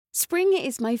Spring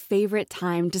is my favorite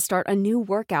time to start a new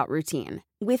workout routine.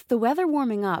 With the weather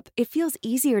warming up, it feels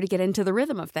easier to get into the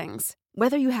rhythm of things.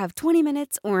 Whether you have 20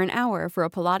 minutes or an hour for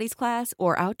a Pilates class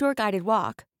or outdoor guided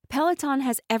walk, Peloton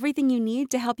has everything you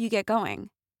need to help you get going.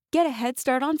 Get a head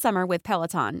start on summer with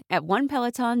Peloton at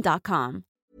onepeloton.com.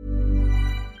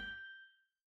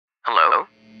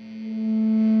 Hello?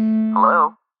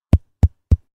 Hello?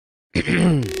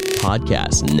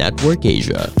 Podcast Network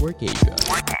Asia.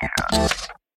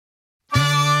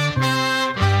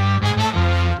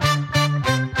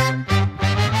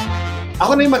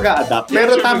 Ako na yung mag-a-adapt.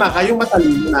 Pero tama ka, yung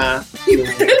matalino na.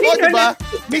 O, diba?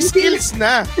 May skills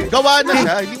na. Gawa na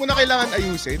siya. Hindi mo na kailangan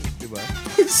ayusin. Diba?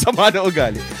 Sama na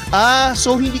ugali.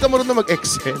 So hindi ka marunong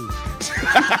mag-excel.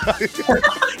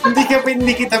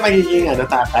 hindi kita magiging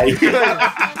tatay.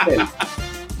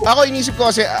 Ako inisip ko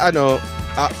kasi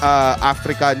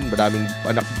African, maraming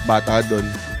anak bata doon.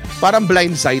 Parang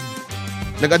blindside.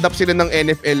 Nag-adapt sila ng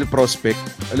NFL prospect.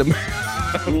 Alam mo?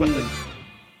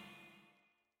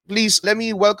 Please, let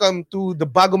me welcome to the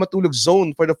Bago Matulog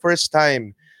Zone for the first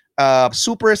time.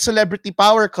 Super celebrity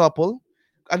power couple.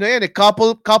 Ano yan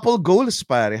couple goals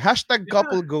pare. Hashtag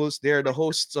couple goals. They're the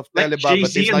hosts of like Telebaba.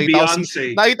 Jay-Z and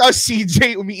Beyonce. Nakita ko CJ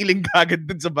umiiling kagad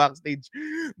dun sa backstage.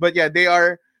 But yeah, they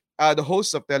are the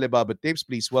hosts of Telebaba Tapes.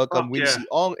 Please welcome Wincy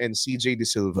Ong and CJ De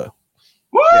Silva.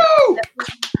 Woo! Yeah.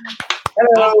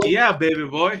 Hello. Yeah, baby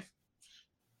boy.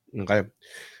 Okay.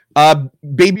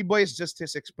 Baby boy is just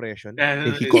his expression.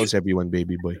 He calls everyone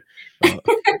baby boy.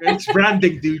 It's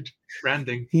branding, dude.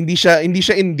 Branding. Hindi siya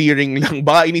endearing lang.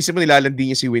 Baka inisip mo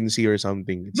nilalandi niya si Wincy or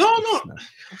something. No.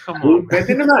 Come on.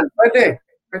 Pwede naman. Pwede.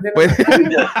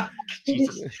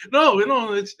 No,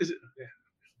 it's yeah.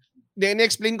 Then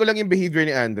explain ko lang yung behavior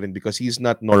ni Andren because he's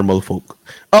not normal folk.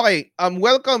 Okay,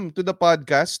 welcome to the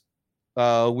podcast,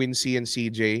 Wincy and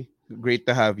CJ. Great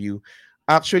to have you.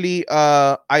 Actually,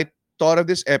 I thought of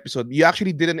this episode. You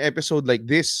actually did an episode like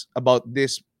this about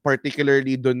this,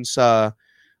 particularly dun sa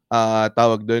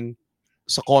tawag dun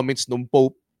sa comments ng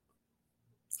Pope,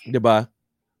 'di ba?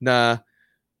 Na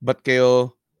ba't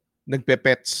kayo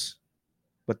nagpe-pets?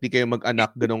 Ba't di kayo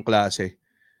mag-anak ganong klase?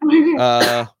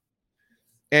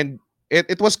 And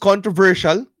it was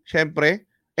controversial, syempre.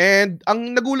 And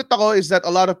ang nagulat ako is that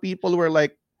a lot of people were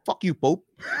like, "Fuck you, Pope."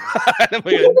 Alam mo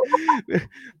yun?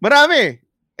 Marami.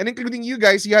 And including you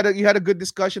guys, you had a good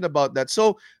discussion about that.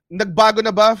 So, nagbago na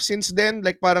ba since then?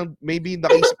 Like parang maybe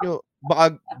naisip nyo,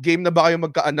 baka game na ba kayo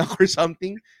magkaanak or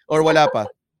something? Or wala pa?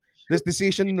 This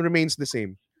decision remains the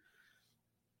same.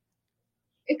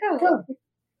 Ikaw.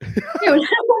 Wala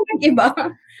namang nag-iba.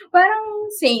 Parang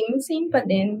same pa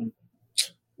din.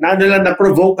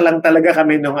 Na-provoke lang talaga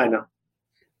kami nung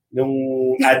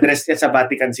address niya sa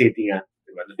Vatican City nga.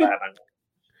 Diba? Parang,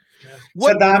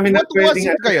 What was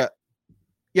it kaya?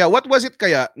 Yeah, what was it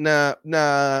kaya na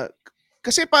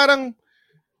kasi parang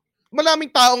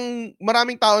maraming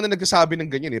tao na nagsasabi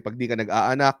ng ganyan pag di ka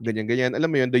nag-aanak, ganyan.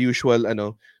 Alam mo yun, the usual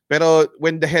Pero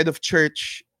when the head of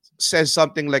church says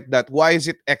something like that, why is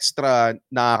it extra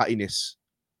nakakainis?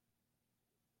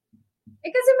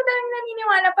 Kasi madaling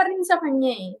naniniwala pa rin sa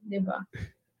kanya di ba?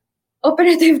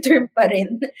 Operative term pa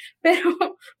rin. Pero,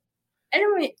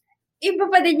 iba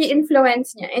pa din yung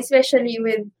influence niya, especially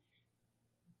with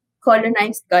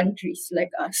colonized countries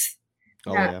like us.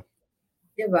 Oh, yeah.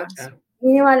 Diba? Yeah.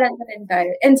 Niniwala na rin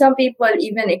tayo. And some people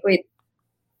even equate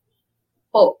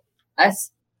Pope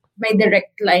as may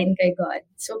direct line kay God.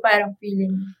 So parang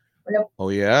feeling,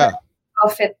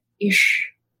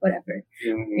 prophet-ish, whatever.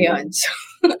 Yun. So,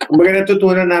 kumbaga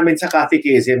natutunan namin sa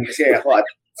Catholicism kasi ako at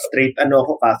straight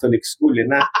Catholic school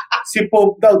na si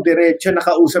Pope daw diretso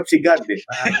nakausap si God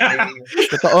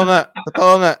Totoo nga.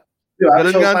 Diba?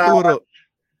 Ganun nga ang turo.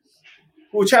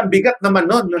 Pucha, ang bigat naman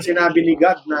nun nung sinabi ni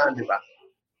God na, di ba?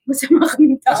 Masama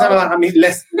kami tao. Masama kami,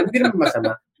 hindi naman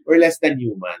masama. We're less than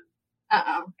human.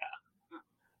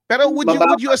 Pero would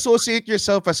you associate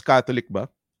yourself as Catholic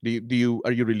ba?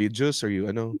 Are you religious? Are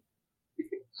you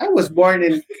I was born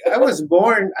I was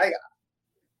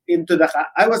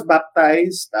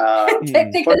baptized,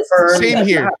 confirmed. Same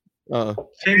here.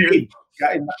 Same here.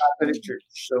 In the Catholic Church.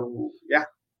 So, yeah.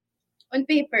 On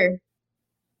paper.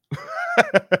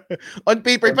 On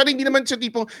paper, parang hindi naman siya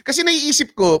tipong, kasi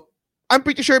naiisip ko, I'm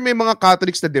pretty sure may mga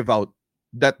Catholics na devout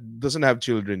that doesn't have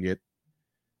children yet.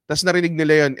 Tapos narinig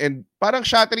nila yun. And parang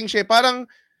shattering siya. Parang,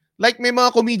 like may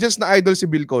mga comedians na idol si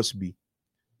Bill Cosby.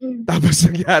 Tapos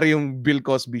nangyari yung Bill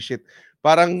Cosby shit.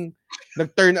 Parang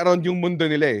nag-turn around yung mundo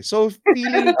nila So,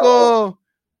 feeling ko,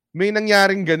 may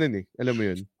nangyaring ganun Alam mo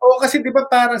yun? Oo, kasi di ba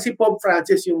parang si Pope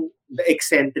Francis yung the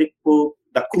eccentric Pope,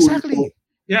 the cool Pope.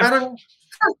 Yeah. Parang,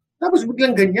 tapos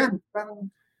biglang ganyan. Parang,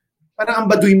 Parang ang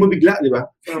baduy mo bigla, di ba?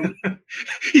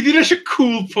 Hindi na siya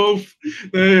cool Pope.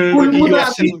 Cool mo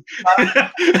natin.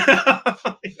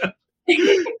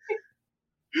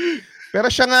 Pero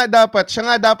siya nga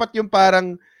dapat yung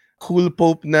parang cool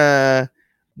Pope na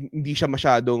hindi siya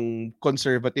masyadong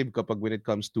conservative kapag when it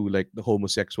comes to like the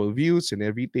homosexual views and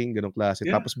everything, ganong klase.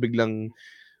 Yeah. Tapos biglang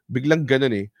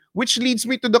ganun eh. Which leads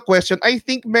me to the question, I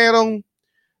think merong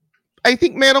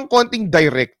konting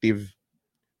directive.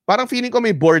 Parang feeling ko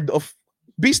may board of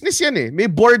business yan eh. May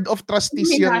board of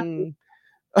trustees yan.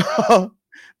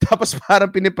 Tapos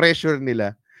parang pinipressure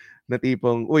nila na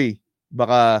tipong, uy,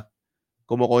 baka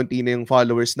kumukonti na yung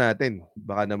followers natin.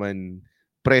 Baka naman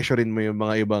pressurein mo yung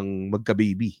mga ibang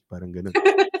magka-baby. Parang ganun.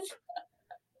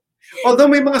 Although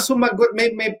may mga sumagot,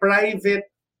 may private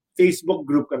Facebook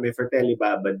group kami for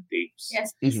Telebabad Tapes.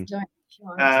 Yes, please join.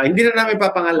 Hindi na namin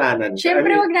papangalanan.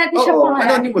 Siyempre, wag natin siya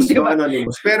pangalanan.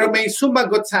 Anonymous. Pero may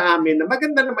sumagot sa amin na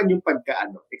maganda naman yung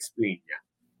explain niya.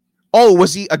 Oh,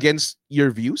 was he against your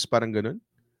views? Parang ganun?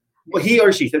 He or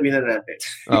she, sabihin na natin.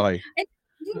 Okay.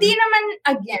 Hindi naman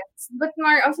against, but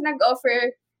more of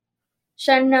nag-offer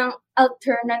siya ng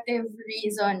alternative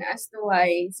reason as to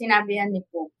why sinabi yan ni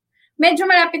Pope. Medyo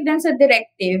malapit din sa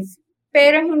directive,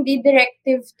 pero hindi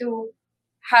directive to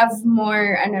have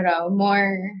more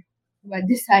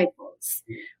disciples.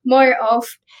 More of,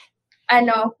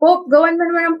 Pope, gawan mo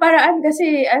naman ng paraan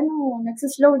kasi,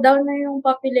 nagsaslow down na yung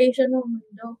population ng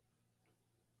mundo.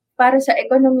 Para sa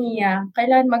ekonomiya,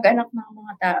 kailangan mag-anak ng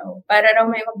mga tao para raw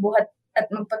may magbuhat at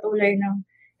magpatuloy ng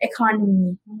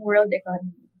economy, ng world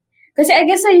economy. Kasi I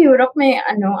guess sa Europe may,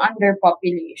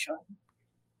 underpopulation.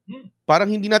 Parang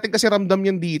hindi natin kasi ramdam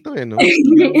yan dito eh, no?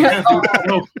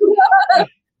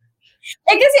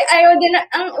 Kasi ayaw din,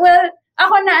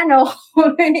 ako na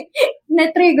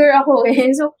na-trigger ako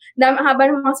eh. So, haba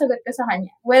ng mga sagot ko sa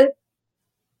kanya. Well,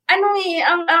 ang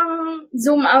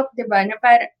zoom out, diba? Na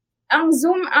ang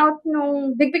zoom out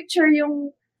nung big picture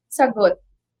yung sagot.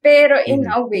 Pero in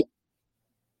a way,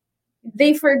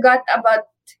 they forgot about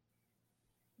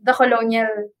the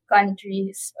colonial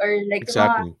countries or like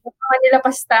exactly. mga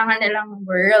nilapastangan nilang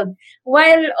world.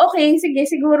 While, okay, sige,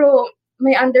 siguro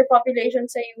may underpopulation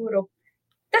sa Europe.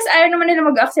 Tapos ayaw naman nila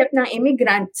mag-accept ng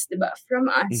immigrants, di ba?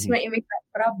 From us, may immigrant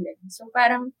problem. So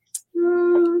parang,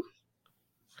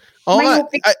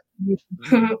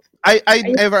 I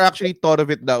never actually thought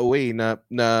of it that way na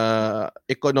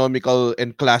economical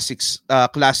and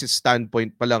classist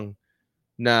standpoint pa lang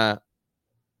na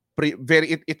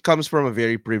it comes from a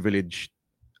very privileged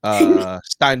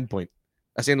standpoint.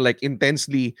 As in like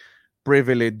intensely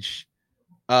privileged.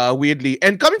 Weirdly.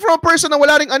 And coming from a person na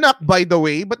wala ring anak, by the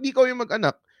way, ba't di ko yung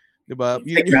mag-anak? Diba?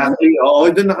 Exactly. Oo,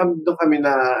 doon kami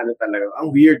na, talaga,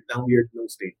 ang weird ng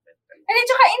statement. And at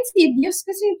saka insidious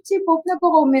kasi si Pope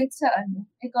nagko-comment sa,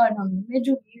 economy.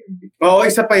 Medyo weird. Oo,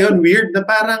 isa pa yun, weird na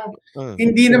parang,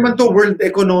 hindi naman to World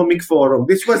Economic Forum.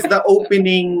 This was the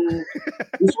opening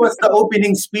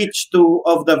speech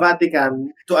of the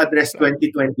Vatican to address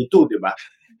 2022, diba?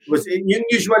 It was yung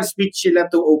usual speech sila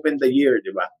to open the year,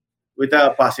 diba? With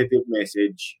a positive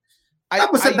message.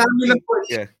 Tapos sa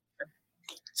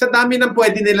dami ng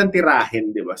pwede nilang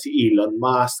tirahin, di ba? Si Elon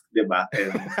Musk, di ba?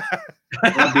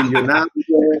 Mga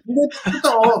bilyonaryo. Hindi,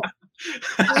 totoo.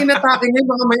 Ang inatake niya yung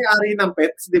mga may-ari ng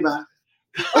pets, di ba?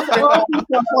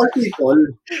 All people.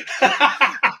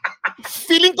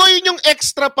 Feeling ko yun yung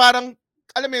extra parang,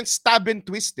 alam mo yun, stab and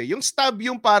twist eh. Yung stab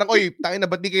yung parang, oy, tangina,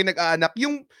 ba't di kayo nag-aanak?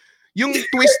 Yung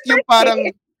twist yung parang,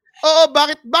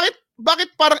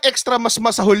 bakit parang extra mas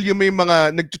masahol yung may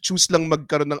mga nag-choose lang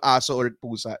magkaroon ng aso or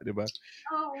pusa, di ba?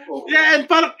 Oh. Yeah, and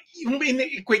parang yung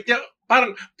ini-equate niya,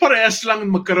 parang parehas lang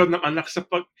magkaroon ng anak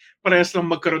parehas lang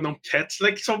magkaroon ng pets.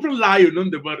 Like, sobrang layo nun,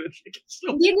 di ba?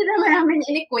 Hindi naman namin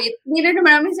in-equate. Hindi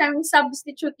naman namin sa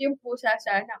substitute yung pusa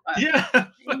sa anak. Yeah.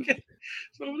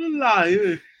 Sobrang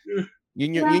layo eh.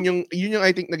 Yun yung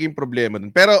I think naging problema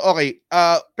dun. Pero okay,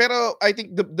 pero I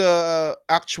think the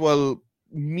actual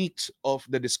meat of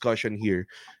the discussion here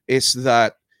is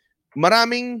that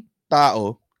maraming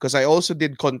tao, because I also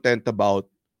did content about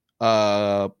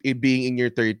being in your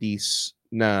 30s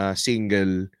na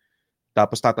single,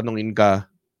 tapos tatanungin ka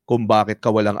kung bakit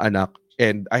ka walang anak,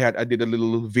 and I did a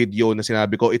little video na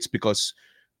sinabi ko it's because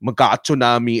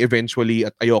magka-tsunami eventually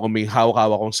at ayoko may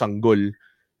hawak-hawak akong sanggol.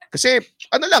 Kasi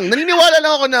naniniwala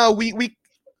lang ako na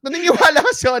naniniwala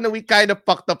kasi ako na we kind of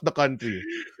fucked up the country.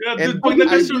 Yeah, dude, pag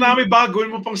nag-tsunami,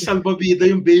 bagawin mo pang salbabida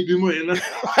yung baby mo eh.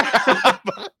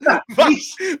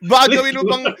 Bagawin mo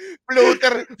pang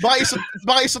floater.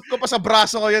 Baka isot ko pa sa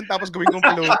braso ko yan tapos gawin kong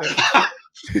floater.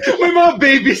 May mga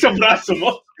baby sa braso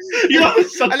mo.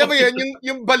 Alam mo yan,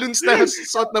 yung balloons na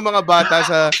suot ng mga bata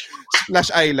sa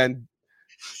Splash Island.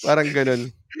 Parang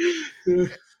ganun.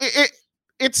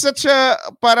 It's such a,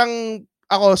 parang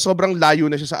ako, sobrang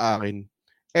layo na siya sa akin.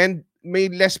 And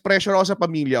may less pressure ako sa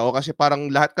pamilya ko kasi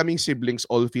parang lahat kaming siblings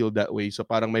all feel that way. So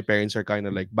parang my parents are kind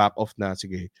of like, back off na,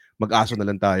 sige, mag-aso na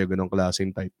lang tayo, ganong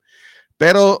klaseng type.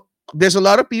 Pero there's a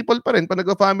lot of people pa rin, pag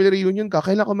nag-family reunion ka,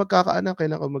 kailan ko magkakaanak,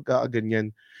 kailan ko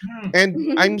magkakaganyan. And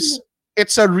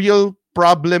it's a real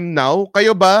problem now.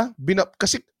 Kayo ba?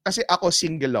 Kasi ako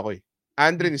single ako eh.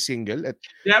 Andren is single. At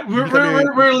yeah,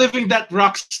 we're living that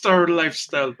rockstar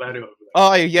lifestyle, by the way.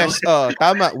 Okay, yes.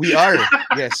 Tama. We are.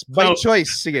 Yes. By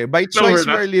choice. Sige. By choice,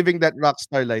 we're living that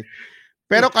rockstar life.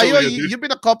 Pero kayo, you've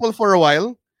been a couple for a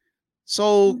while.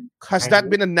 So, has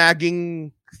that been a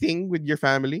nagging thing with your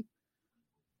family?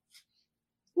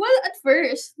 Well, at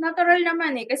first, natural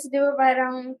naman eh. Kasi di ba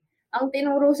parang ang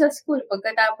tinuro sa school,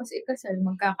 pagkatapos ikasal,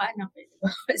 magkakaanak eh. Diba?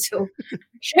 So,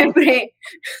 syempre,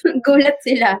 gulat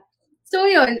sila. So,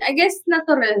 yun, I guess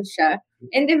natural siya.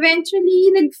 And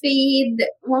eventually, nag-fade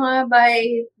mga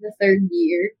by the third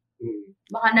year.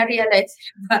 Baka na-realize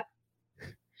ba?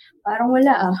 Parang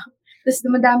wala ah. Tapos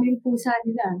dumadami yung pusa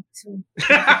nila. So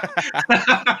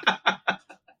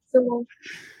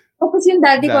tapos yung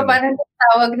daddy ko parang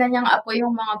tawag na niyang apo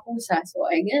yung mga pusa. So,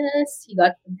 I guess he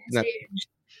got the message.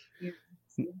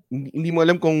 Hindi mo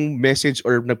alam kung message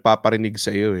or nagpaparinig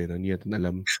sa iyo eh. Hindi natin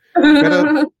alam.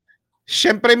 Pero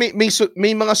syempre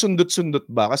may mga sundot-sundot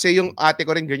ba? Kasi yung ate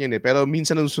ko rin ganyan eh. Pero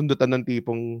minsan ang sundutan ng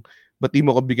tipong ba't di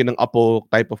mo ko bigyan ng apo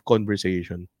type of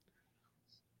conversation?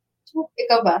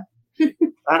 Ikaw ba?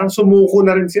 Parang sumuko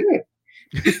na rin sila eh.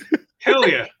 Hell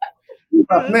yeah. Give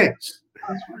up na eh.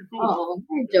 Oo,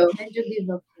 medyo give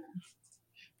up na.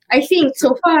 I think,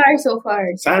 so far.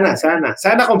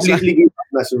 Sana completely give up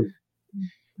na soon.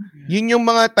 Yun yung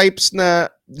mga types na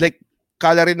like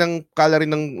kala rin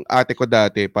ng ate ko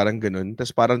dati, parang ganun.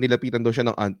 Tapos parang nilapitan daw siya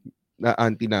ng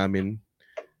auntie namin.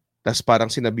 Tapos parang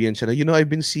sinabihan siya na, I've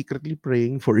been secretly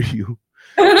praying for you.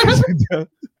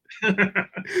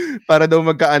 Para daw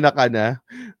magkaanak ka na.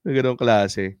 Ganong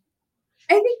klase.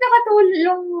 I think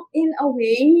nakatulong in a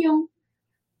way yung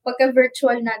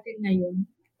pagka-virtual natin ngayon.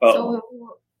 So,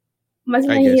 mas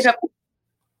mahirap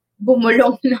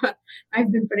bumulong na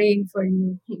I've been praying for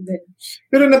you.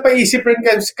 Pero napaisip rin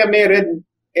kami rin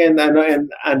and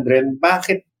Andren,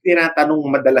 bakit tinatanong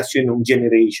madalas yun yung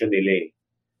generation nila eh?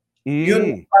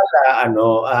 Yun pala,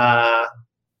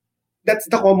 that's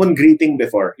the common greeting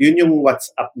before. Yun yung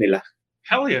WhatsApp nila.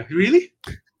 Hell yeah, really?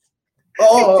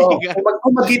 Oo.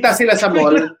 Kung magkita sila sa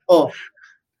mall,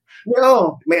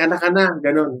 may anak ka na,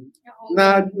 ganun.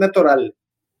 Na natural.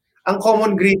 Ang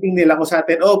common greeting nila ko sa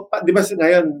atin, di ba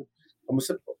ngayon,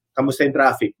 kamusta yung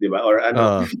traffic, di ba? Or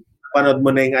panood mo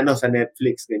na yung sa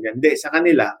Netflix, ganyan. Hindi, sa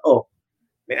kanila,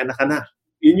 may anak ka na.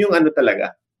 Yun yung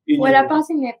talaga. Wala pa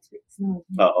kasi Netflix. No?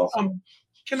 Oo.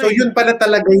 So yun pala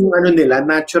talaga yung nila,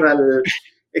 natural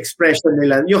expression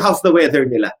nila. Yung how's the weather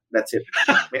nila. That's it.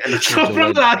 May anak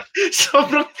ka.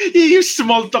 Sobrang yung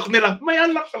small talk nila. May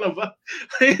anak ka na ba?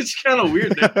 It's kind of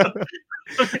weird.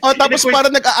 Tapos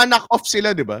parang nag-a-anak off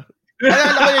sila, di ba?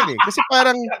 Alala ko yun eh. Kasi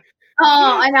parang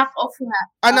anak off nga.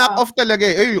 Anak off talaga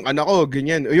eh. Yung anak ko,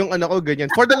 ganyan. Yung anak ko,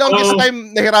 ganyan. For the longest time,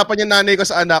 nahirapan yung nanay ko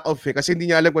sa anak off eh. Kasi hindi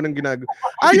niya alam kung anong ginagawa.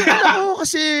 Yung anak ko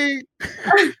kasi...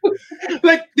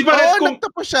 like, di ba?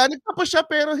 Nagtapos siya,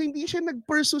 pero hindi siya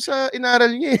nag-pursue sa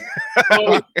inaral niya eh.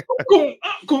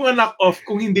 Kung anak off,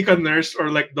 kung hindi ka nurse or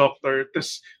like doctor,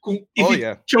 tas kung if you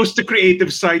chose the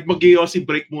creative side, mag-yossi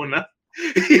break muna.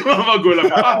 Yung mga magulang.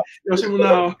 Yossi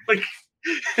muna. Like,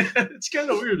 it's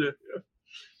kind of weird eh.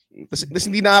 Tapos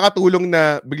hindi nakakatulong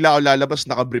na bigla ako lalabas,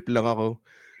 nakabrief lang ako.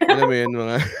 Alam mo yun,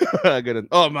 mga ganun.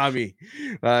 Mami.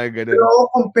 Ganun. Pero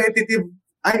competitive,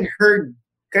 I heard,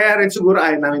 kaya rin siguro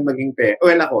ayaw namin maging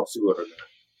ako siguro.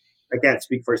 I can't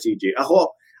speak for CJ.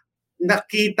 Ako,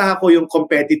 nakita ko yung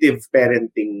competitive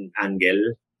parenting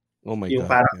angle. Oh my yung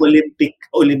God. Parang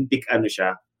Olympic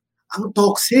siya. Ang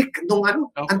toxic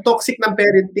ang toxic ng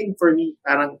parenting for me.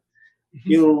 Parang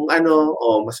yung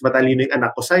mas matalino yung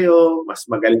anak ko sa'yo, mas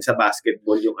magaling sa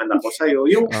basketball yung anak ko sa'yo.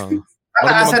 Yung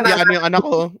pataasan na yung anak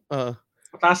ko.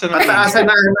 Pataasan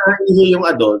na yung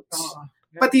adults.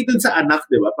 Pati dun sa anak,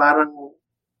 di ba? Parang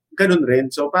ganun rin.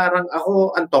 So parang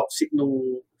ako ang toxic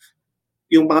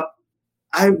yung mga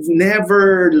I've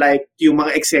never liked yung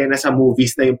mga eksena sa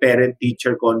movies na yung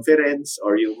parent-teacher conference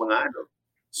or yung mga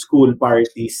school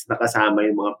parties na kasama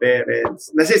yung mga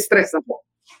parents. Nasi-stress ako.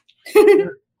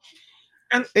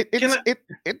 And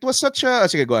it was such a...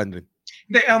 Sige, go, Andren.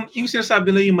 Yung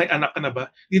sinasabi na yung may anak ka na ba?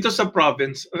 Dito sa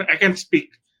province, I can't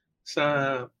speak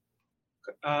sa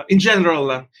In general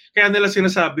lang. Kaya nila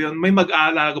sinasabi yun, may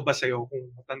mag-aalaga ba sa'yo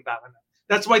kung matanda ka na?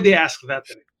 That's why they ask that.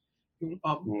 Yung,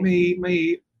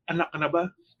 may anak ka na ba?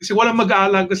 Kasi walang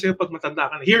mag-aalaga sa'yo pag matanda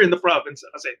ka na. Here in the province,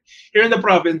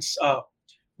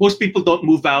 most people don't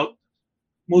move out.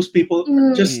 Most people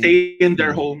just stay in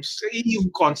their homes.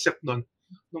 Yung concept nun.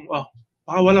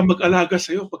 Baka walang mag-alaga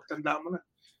sa'yo pag tanda mo na.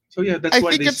 So yeah, that's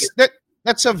why they say.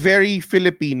 That's a very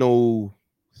Filipino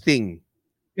thing.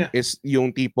 Yeah. Is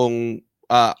yung tipong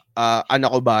anak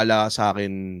ko bahala sa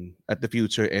akin at the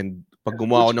future, and pag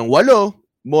gumawa ako ng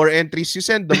 8, more entries you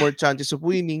send, the more chances of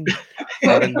winning.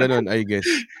 Parang ganun, I guess.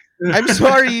 I'm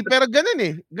sorry, pero ganun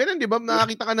eh. Ganun, di ba?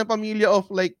 Nakakita ka ng pamilya of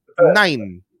like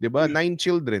 9, di ba? 9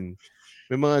 children.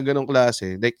 May mga ganong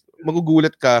klase. Like,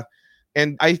 magugulat ka.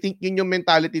 And I think yun yung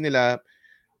mentality nila.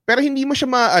 Pero hindi mo siya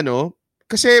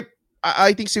kasi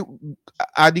I think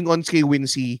adding on kay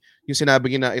Wincy, yung sinabi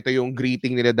niya na ito yung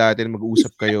greeting nila dati na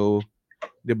mag-uusap kayo.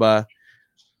 'Di ba?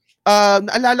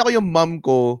 Naalala ko yung mom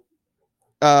ko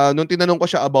nung tinanong ko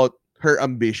siya about her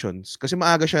ambitions kasi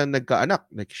maaga siya nagkaanak.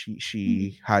 Like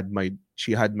she had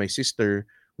my sister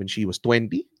when she was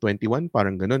 20, 21,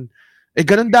 parang ganun.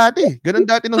 Ganun dati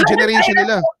nung generation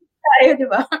nila. Tayo, 'di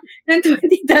ba? Nung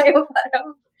 20 tayo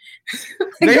parang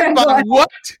ngayon parang what?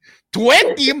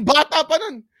 20 yung bata pa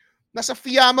nun. Nasa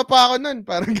Fiamma pa ako nun.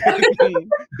 Parang gano'n.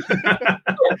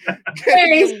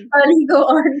 Go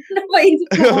on. Napaisip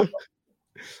ko.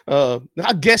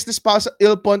 Naka-guest pa sa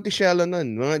Il Ponticello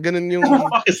nun. Mga ganun yung...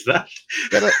 What is that?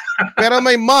 pero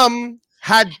my mom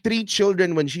had 3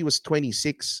 children when she was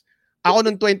 26. Ako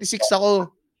nung 26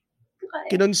 ako,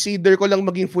 kinonsider ko lang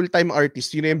maging full-time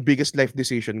artist. Yun na yung biggest life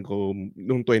decision ko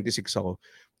nung 26 ako.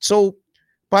 So,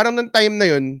 parang nung time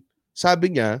na yun,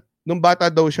 sabi niya, nung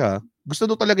bata daw siya, gusto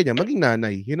daw talaga niya maging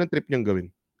nanay. Yun ang trip niyang gawin.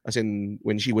 As in,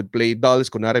 when she would play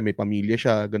dolls, kunwari may pamilya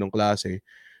siya, ganong klase.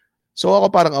 So ako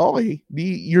parang, okay,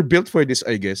 you're built for this,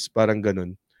 I guess. Parang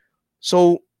ganon.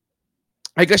 So,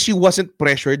 I guess she wasn't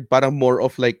pressured. Parang more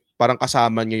of like, parang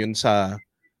kasama niya yun sa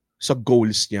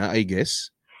goals niya, I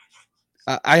guess.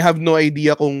 I have no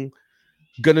idea kung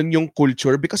ganon yung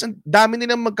culture because ang dami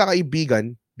nilang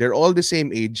magkakaibigan. They're all the same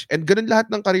age. And ganon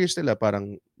lahat ng careers nila.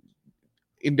 Parang,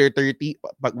 in their 30,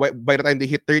 by the time they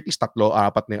hit 30, 3,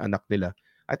 4 na yung anak nila.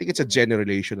 I think it's a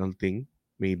generational thing,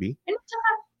 maybe. And saka,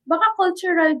 baka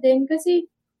cultural din kasi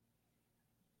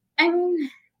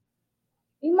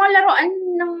yung mga laruan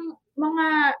ng mga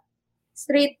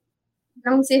straight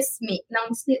ng cis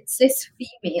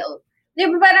female. Di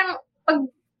ba parang pag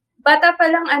bata pa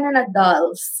lang na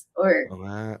dolls or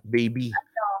baby.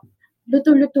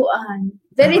 Luto-lutuan.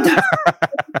 Very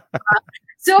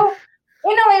So,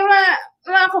 anyway,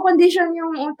 makakondition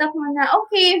yung utak mo na,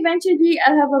 okay, eventually,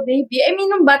 I'll have a baby. I mean,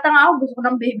 nung bata nga ako, gusto ko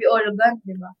ng baby Olga,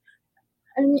 di ba?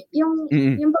 Yung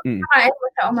pagkakain mo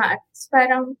sa umaatis,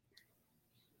 parang,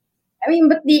 I mean,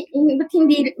 but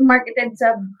hindi marketed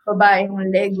sa babae yung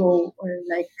Lego or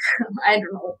like, I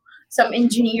don't know, some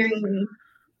engineering.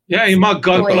 Yeah, yung mga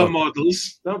Gunpla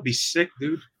models, that would be sick,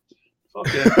 dude. Fuck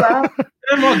yeah. Wow.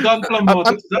 Yung mga Gunpla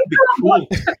models, that would be cool.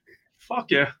 Fuck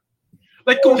yeah.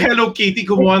 Like kung Hello Kitty,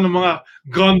 gumawa ng mga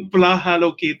Gunpla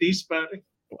Hello Kitties, pare.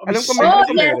 Alam ko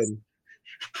meron.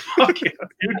 Fuck yeah,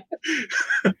 dude.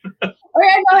 Or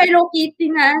Hello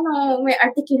Kitty na may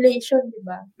articulation, di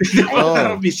ba?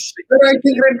 That would be sick. Pero I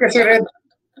think rin kasi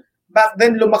back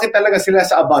then, lumaki talaga sila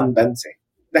sa abundance eh.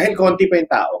 Dahil konti pa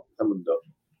yung tao sa mundo.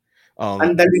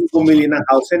 Ang daling pumili ng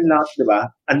house and lot, di ba?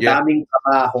 Ang daming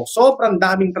trabaho. Sobrang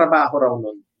daming trabaho raw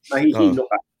nun. Mahihilo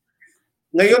ka.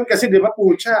 Ngayon kasi, di ba,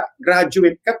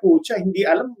 graduate ka, hindi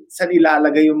alam saan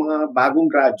ilalagay yung mga bagong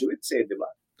graduates eh, di ba?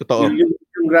 Totoo.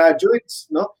 Yung graduates,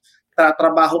 no?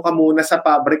 Tatrabaho ka muna sa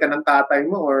pabrika ng tatay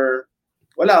mo or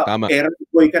wala, errand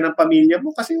boy ka ng pamilya mo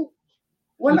kasi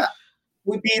wala.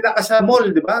 Pipila ka sa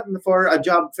mall, di ba, for a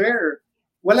job fair.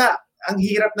 Wala. Ang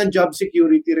hirap ng job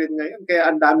security rin ngayon.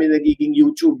 Kaya ang dami nagiging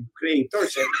YouTube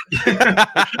creators. Eh.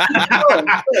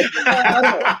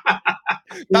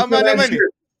 Tama naman eh.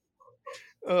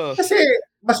 Kasi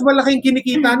mas malaking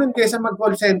kinikita nun kaysa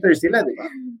mag-call center sila, di ba?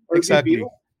 Exactly.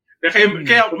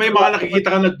 Kaya may mga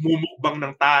nakikita ka nagmumukbang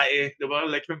ng tae, di ba?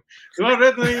 Like, di ba,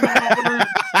 Red,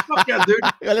 fuck yeah, dude.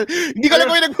 Hindi ko alam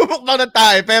kung yung nagmumukbang ng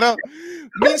tae, pero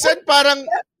minsan parang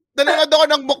nanonood ako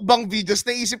ng mukbang videos,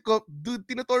 naisip ko, dude,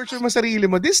 tinotorture mo sarili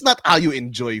mo. This is not how you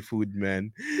enjoy food,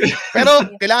 man. Pero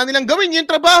kailangan nilang gawin yung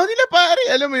trabaho nila, pare.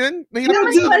 Alam mo yun?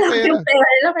 Mahirap mas malaki yung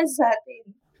pera kasi sa atin.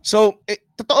 So,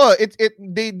 totoo,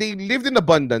 they lived in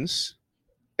abundance.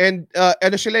 And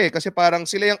sila eh, kasi parang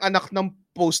sila yung anak ng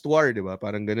post-war, di ba?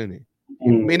 Parang ganun eh.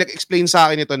 May nag-explain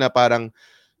sa akin ito na parang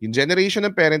yung generation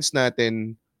ng parents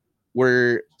natin,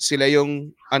 where sila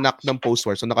yung anak ng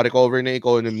post-war. So naka-recover na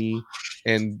economy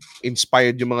and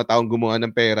inspired yung mga taong gumawa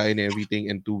ng pera and everything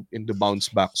and to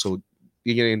bounce back. So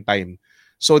yun yung time.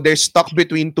 So they're stuck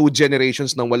between two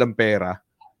generations ng walang pera,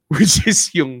 which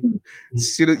is yung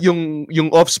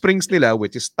offsprings nila,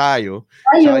 which is tayo,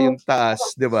 saka yung taas,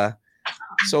 di ba?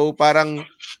 So parang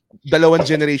dalawang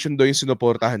generation do yung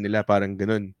sinuportahan nila, parang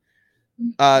ganun.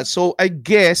 So I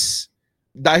guess,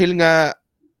 dahil nga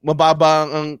mababa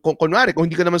ang, kung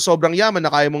hindi ka naman sobrang yaman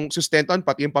na kaya mong sustentuhan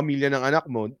pati yung pamilya ng anak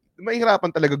mo, mahirapan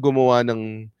talaga gumawa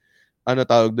ng,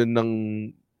 ng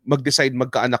mag-decide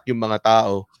magkaanak yung mga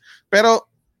tao. Pero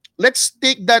let's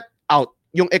take that out,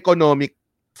 yung economic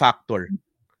factor.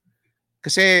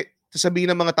 Kasi sasabihin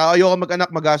ng mga tao, ayoko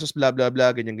mag-anak, magastos, blah, blah, blah,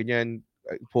 ganyan,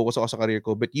 focus ako sa career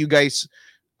ko. But you guys,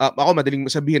 ako madaling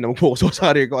sabihin na mag-focus ako sa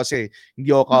career ko kasi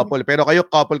hindi ako couple. Pero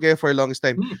couple kayo for a longest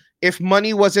time. If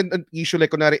money wasn't an issue,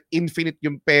 like kunwari infinite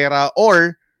yung pera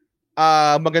or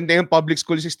maganda yung public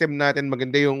school system natin,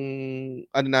 maganda yung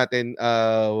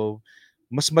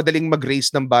mas madaling mag-raise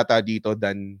ng bata dito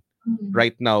than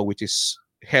right now, which is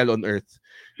hell on earth.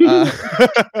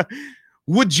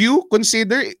 Would you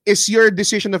consider, is your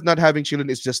decision of not having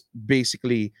children is just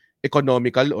basically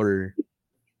economical or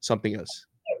something else?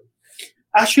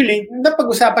 Actually,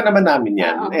 napag-usapan naman namin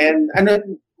yan.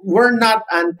 And we're not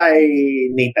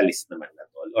anti-natalist naman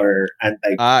at all or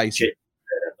anti-children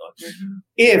at all.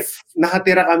 If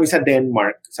nakatira kami sa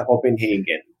Denmark, sa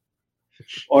Copenhagen,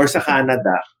 or sa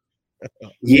Canada,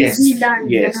 yes,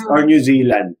 or New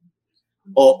Zealand,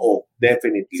 oo,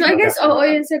 definitely. So I guess oo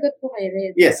yung sagot ko kay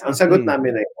Red. Yes, ang sagot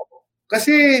namin ay oo.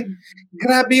 Kasi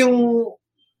grabe yung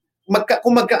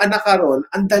kung magkaanak ka ron,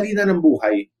 ang dali na ng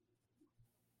buhay.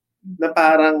 Na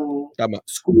parang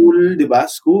school, di ba?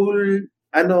 School,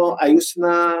 ayos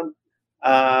na,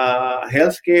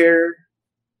 healthcare.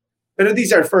 Pero these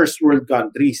are first world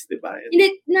countries, di ba?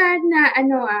 Hindi,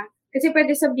 kasi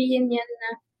pwede sabihin yan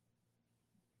na,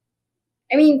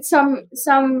 I mean, some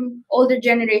older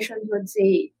generations would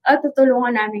say,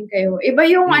 tutulungan namin kayo. Iba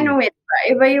yung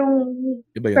iba yung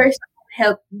first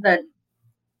help than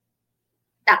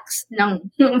tax ng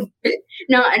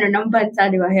bansa,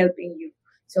 di ba, helping you.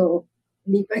 So,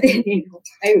 hindi pa rin,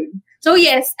 ayun. So,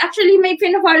 yes, actually, may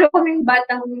pinafollow kaming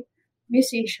batang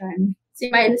musician,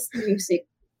 si Miles Music.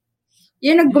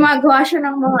 Yun, gumagawa siya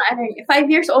ng mga,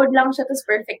 5 years old lang siya, tapos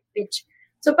perfect pitch.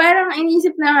 So, parang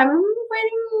inisip na kami,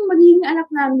 pwedeng magiging anak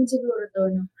namin siguro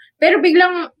to, no? Pero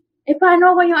biglang,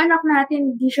 paano ko yung anak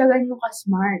natin, hindi siya ganyan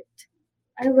ka-smart?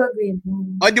 Ano gagawin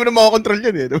mo? Hindi mo na makakontrol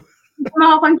yan, no? Hindi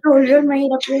makakontrol yun,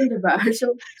 mahirap yun, diba?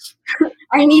 So,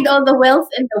 I need all the wealth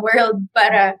in the world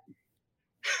para...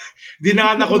 Di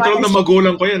na nakontrol na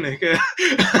magulang ko yan, Kaya...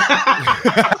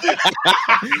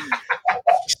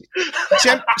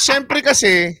 Siyempre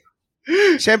kasi,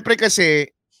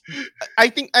 I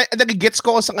think, nagigets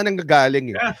ko kung saan ka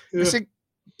nanggagaling. Kasi,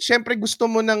 siyempre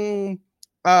gusto mo nang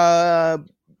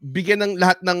bigyan ng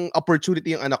lahat ng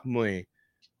opportunity yung anak mo,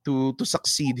 to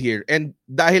succeed here. And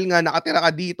dahil nga nakatira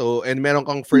ka dito and meron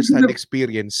kang first-hand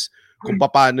experience kung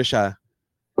paano siya,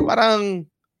 parang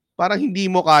hindi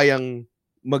mo kayang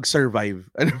mag-survive.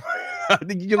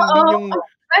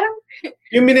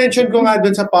 Yung minention ko nga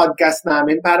dun sa podcast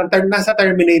namin, parang nasa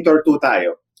Terminator 2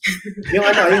 tayo. Yung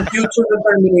future ng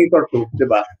Terminator 2, di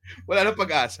ba? Wala nang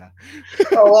pag-asa.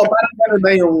 Oo, parang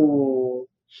yung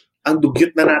ang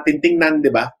dugyot na natin tingnan,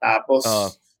 di ba? Tapos,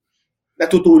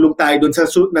 natutulog tayo doon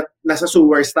nasa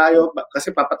sewers tayo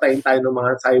kasi papatayin tayo ng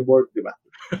mga cyborg, di ba?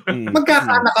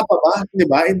 Magkakaanak ka pa ba, di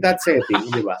ba? In that setting,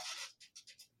 di ba?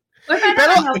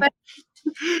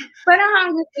 Parang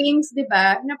Hunger Games, di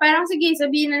ba? Na parang, sige,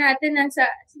 sabihin na natin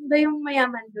sino ba yung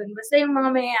mayaman dun? Basta yung mga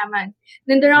mayaman.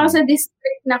 Nandun ako sa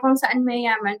district na kung saan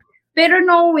mayaman. Pero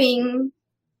knowing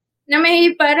na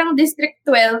may parang District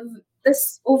 12,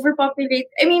 tas overpopulate,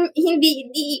 I mean, hindi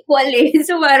equal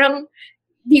So parang,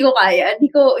 hindi ko kaya. Hindi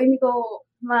ko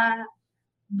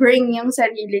ma-bring yung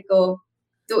sarili ko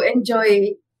to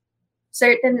enjoy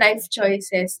certain life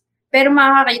choices. Pero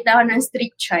makakita ko ng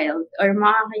street child or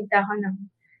makakita ko ng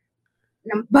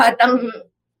batang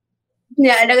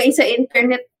nilalagay sa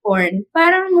internet porn.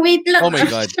 Parang wait lang. Oh my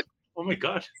God. Oh my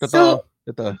God. Totoo.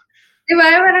 Diba?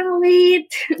 Parang wait.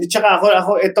 Tsaka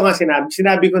ako, ito nga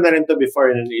sinabi ko na rin to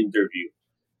before in an interview.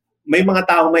 May mga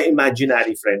tao may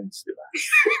imaginary friends, di ba?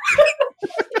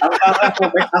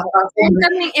 Ako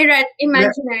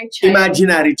imaginary child.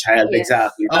 Imaginary child, yes.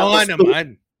 Exactly. Oo nga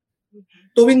naman.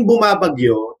 Tuwing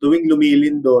bumabagyo, tuwing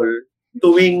lumilindol,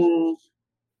 tuwing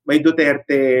may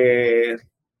Duterte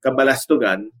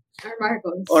kabalastugan,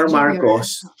 or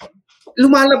Marcos,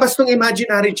 lumalabas tong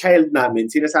imaginary child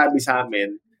namin, sinasabi sa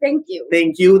amin, Thank you.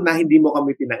 Thank you na hindi mo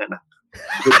kami pinanganak.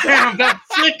 That's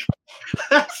sick.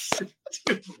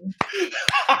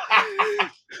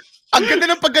 Ang ganda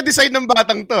ng pagka-design ng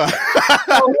batang to.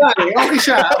 Oo nga eh. Okay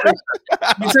siya.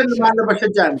 Minsan lumalabas siya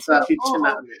dyan sa kitchen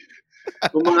namin.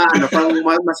 Kung mga pang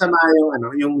masama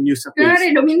yung news sa Facebook.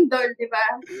 Kunwari, lumindol, di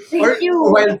ba? Thank you.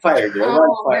 Wildfire, di ba?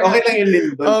 Wildfire. Okay lang yung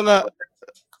lindol. Oo nga.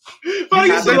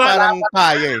 Parang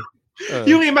kaya eh.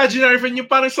 Yung imaginary friend, yung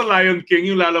parang sa Lion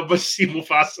King, yung lalabas si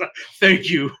Mufasa.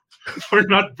 Thank you for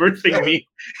not birthing me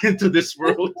into this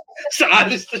world. Sa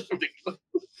alis na siya bigla.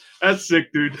 That's sick,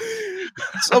 dude.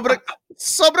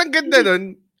 Sobrang ganda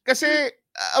nun. Kasi,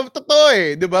 totoo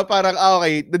eh. Di ba? Parang,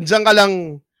 okay, nandiyan ka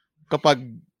lang kapag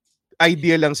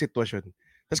ideal ang sitwasyon.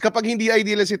 Tapos kapag hindi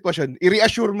ideal ang sitwasyon,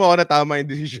 i-reassure mo ako na tama yung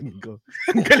decision ko.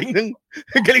 Ang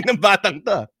galing ng batang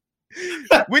to.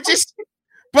 Which is,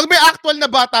 pag may actual na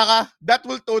bata ka, that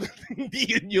will totally hindi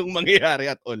yun yung mangyayari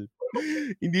at all.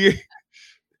 Hindi,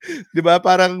 di ba?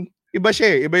 Parang, iba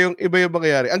siya eh. Iba yung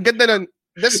mangyayari. Ang ganda nun.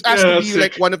 This has to be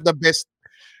like one of the best,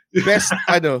 hindi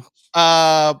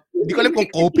ko alam kung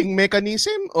coping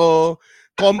mechanism o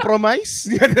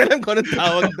compromise. Hindi ko alam kung anong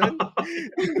tawag doon.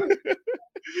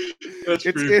 That's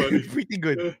pretty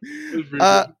good.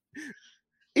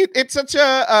 It's such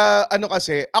a,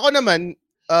 kasi, ako naman,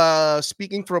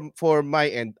 speaking for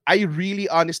my end, I really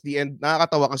honestly, and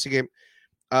nakakatawa kasi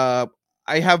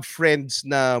I have friends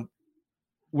na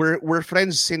we're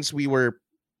friends since we were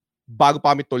bago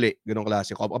pa kami tuli, ganong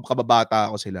klase.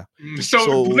 Kababata ako sila.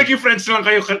 So naging friends lang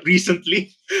kayo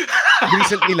recently?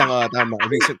 Recently lang, tama.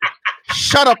 Recently.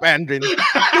 Shut up, Andrin.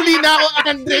 Tuli na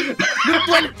ako, Andrin.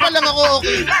 Noong 12 pa lang ako,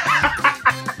 okay.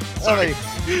 Okay.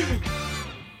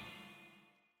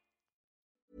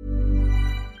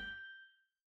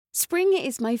 Spring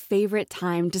is my favorite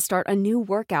time to start a new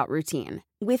workout routine.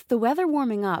 With the weather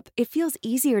warming up, it feels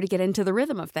easier to get into the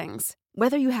rhythm of things.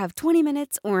 Whether you have 20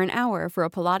 minutes or an hour for a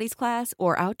Pilates class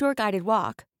or outdoor guided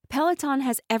walk, Peloton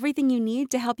has everything you need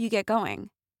to help you get going.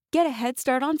 Get a head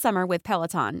start on summer with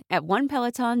Peloton at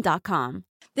onepeloton.com.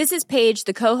 This is Paige,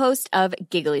 the co-host of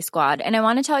Giggly Squad, and I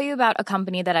want to tell you about a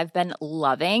company that I've been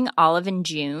loving, Olive &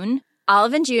 June.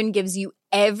 Olive & June gives you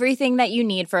everything that you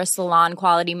need for a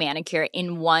salon-quality manicure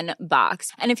in one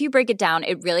box. And if you break it down,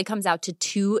 it really comes out to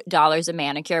 $2 a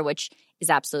manicure, which is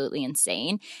absolutely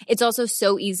insane. It's also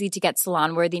so easy to get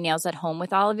salon-worthy nails at home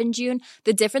with Olive & June.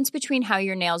 The difference between how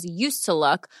your nails used to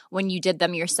look when you did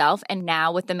them yourself and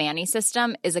now with the Mani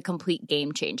system is a complete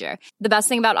game changer. The best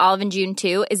thing about Olive & June,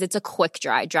 too, is it's a quick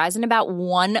dry. Dries in about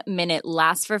 1 minute,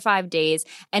 lasts for 5 days,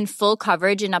 and full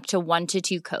coverage in up to 1 to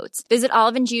 2 coats. Visit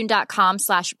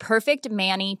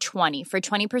oliveandjune.com/perfectmanny20 for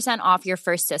 20% off your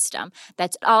first system.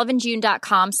 That's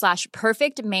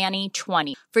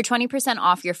oliveandjune.com/perfectmanny20 for 20%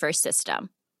 off your first system.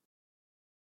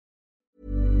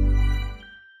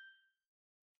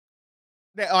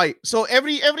 Okay, so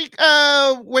every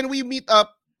when we meet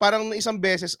up, parang isang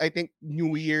beses, I think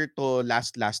New Year to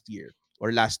last year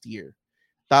or last year.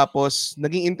 Tapos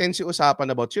naging intense yung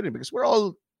usapan about children because we're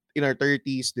all in our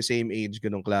 30s, the same age,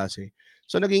 ganong klase.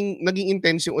 So naging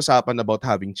intense yung usapan about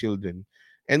having children.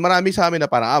 And marami sa amin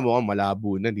na parang mukhang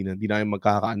malabo na, hindi namin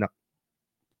magkakaanak.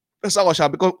 Tapos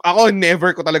sabi ko,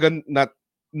 never ko talaga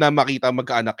na makita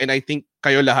magkaanak. And I think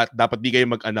kayo lahat, dapat di kayo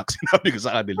mag-anak. Sinabi ko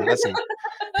sa kanila.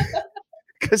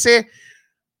 Kasi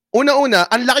una-una,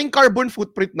 ang laking carbon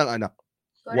footprint ng anak.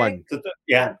 One.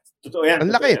 Totoo yan.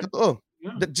 Ang laki, totoo.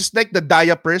 Just like the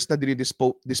diapers na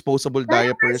disposable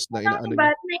diapers na inaano.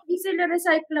 But hindi sila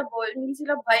recyclable, hindi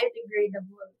sila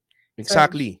biodegradable.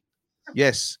 Exactly.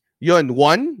 Yes. Yun,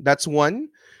 that's one.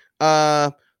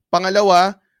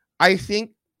 Pangalawa, I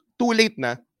think too late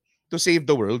na to save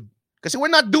the world. Kasi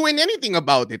we're not doing anything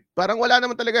about it. Parang wala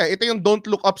naman talaga. Ito yung don't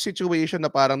look up situation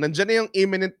na parang nandyan na yung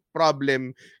imminent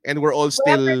problem and we're all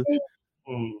still,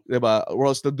 diba? We're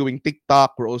all still doing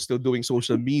TikTok, we're all still doing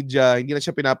social media, hindi na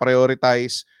siya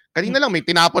pinaprioritize. Kanina lang may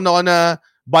tinapon ako na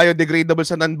biodegradable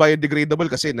sa non-biodegradable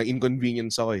kasi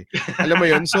na-inconvenience ako eh. Alam mo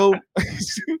yun? So,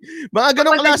 mga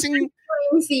ganong klaseng...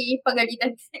 Si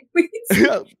pagalitan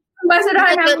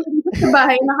basurahan namin dito sa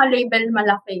bahay, naka-label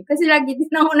malaki. Kasi lagi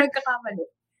din ako nagkakamali.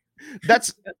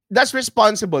 That's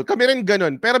responsible. Kami rin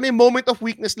ganun. Pero may moment of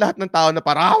weakness lahat ng tao na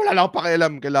parang, wala lang ako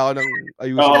pakialam. Kailangan ng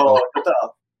ayusin ito.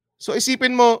 So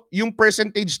isipin mo, yung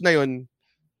percentage na yun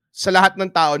sa lahat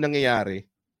ng tao nangyayari.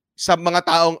 Sa mga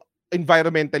taong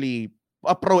environmentally,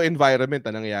 pro-environment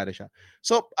na nangyayari siya.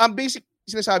 So, ang basic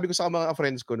sinasabi ko sa mga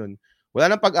friends ko nun, wala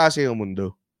nang pag-asa yung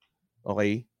mundo.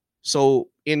 Okay? So,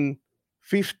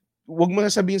 wag mo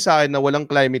na sabihin sa akin na walang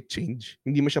climate change.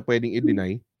 Hindi mo siya pwedeng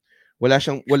i-deny. Wala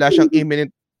siyang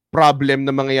imminent problem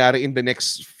na mangyayari in the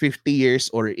next 50 years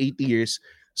or 80 years.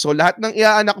 So lahat ng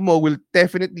iaanak mo will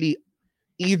definitely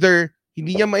either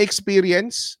hindi niya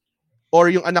ma-experience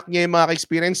or yung anak niya yung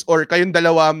makaka-experience or kayong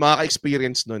dalawa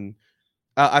makaka-experience nun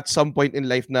at some point in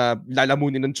life na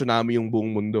lalamunin ng tsunami yung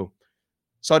buong mundo.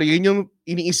 Sorry, yun yung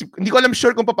iniisip. Hindi ko alam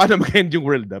sure kung paano mag-end yung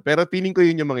world pero feeling ko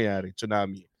yun yung mangyayari,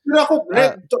 tsunami. Pero ako,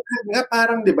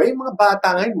 parang 'di ba, yung mga bata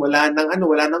ngayon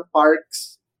wala nang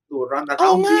parks to run around.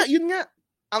 Oo nga, yun nga.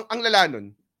 Ang lala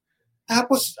nun.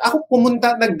 Tapos ako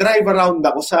nag-drive around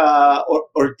ako sa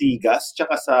Ortigas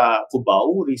tsaka sa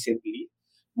Cubao recently.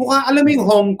 Mukha alam mo yung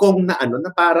Hong Kong na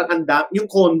na parang yung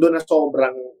condo na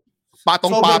sobrang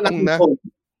patong-patong na.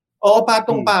 Oo,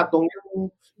 patong-patong yung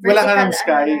wala ka ng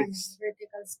skies.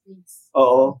 Vertical space.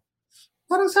 Oo.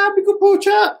 Parang sabi ko po,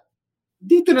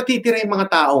 dito natitira yung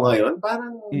mga tao ngayon.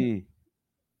 Parang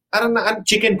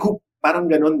chicken coop. Parang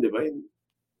ganun, di ba?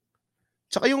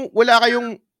 Tsaka yung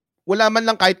wala man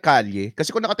lang kahit kalye.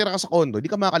 Kasi kung nakatira ka sa condo,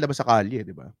 di ka makakalabas sa kalye,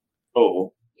 di ba?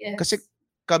 Oo. Yes. Kasi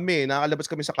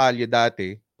nakakalabas kami sa kalye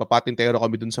dati. Papatintero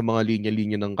kami dun sa mga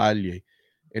linya-linya ng kalye.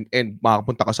 And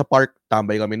makapunta ka sa park,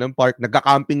 tambay kami ng park.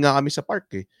 Nagka-camping nga kami sa park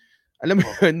eh. Alam mo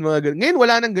yun, mga ganyan. Ngayon,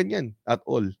 wala nang ganyan at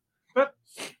all. But,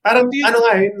 parang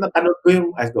napanood ko yung,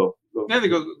 go.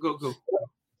 Go.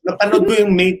 Napanood ko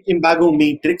yung bagong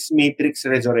Matrix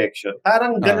Resurrection.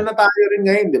 Parang gano'n na tayo rin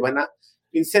ngayon, di ba? Na,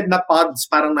 instead na pods,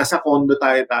 parang nasa condo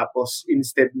tayo tapos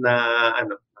instead na,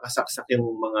 nakasaksak yung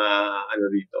mga,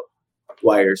 rito,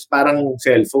 wires. Parang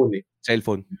cellphone eh.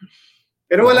 Cellphone.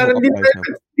 Pero wala na din tayo.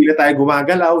 Hindi na tayo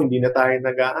gumagalaw, hindi na tayo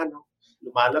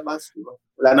lumalabas. Diba?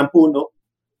 Wala nang puno.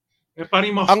 Parang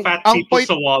yung mga fat people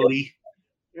sa Wall-E.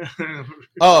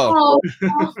 Oo.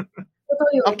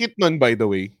 Ang cute nun, by the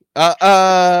way.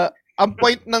 Ang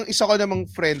point ng isa ko namang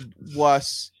friend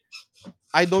was,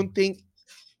 I don't think,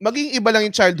 maging iba lang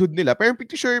yung childhood nila, pero I'm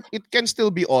pretty sure it can still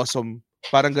be awesome.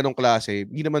 Parang ganong klase.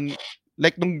 Hindi naman,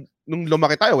 like nung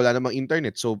lumaki tayo, wala namang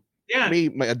internet. So, may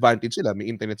advantage sila, may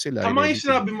internet sila. Ang mga yung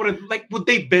sinabi mo rin, like, would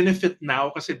they benefit now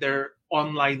kasi they're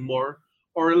online more?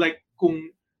 Or like,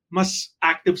 kung mas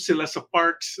active sila sa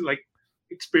parks, like,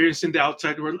 experiencing the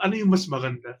outside world, ano yung mas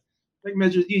maganda? Like,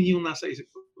 medyo yun yung nasa isip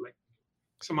ko. Like,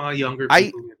 sa mga younger people.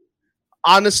 I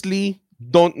honestly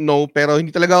don't know, pero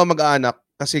hindi talaga ako mag-aanak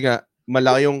kasi nga,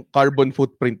 malaki yung carbon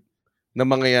footprint na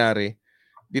mangyayari.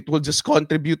 It will just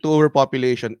contribute to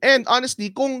overpopulation. And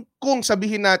honestly, kung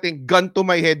sabihin natin, gun to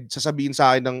my head, sasabihin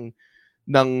sa akin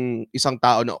ng isang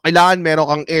tao na kailangan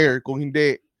meron kang air, kung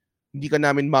hindi ka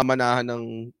namin mamanahan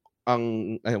ng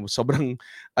sobrang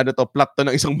plot to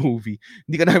ng isang movie.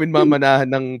 Hindi ka namin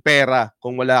mamanahan ng pera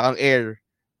kung wala kang air.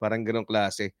 Parang ganong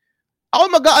klase. Ako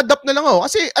mag-a-adapt na lang ako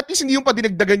kasi at least hindi yung pa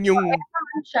dinagdagan yung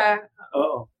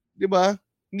Oo. 'Di ba?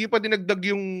 Hindi pa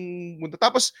dinagdag yung mundo.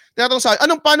 Tapos tinatanong sa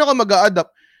akin, paano ka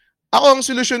mag-a-adapt? Ako ang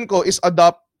solution ko is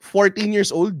adopt 14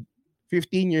 years old,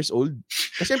 15 years old.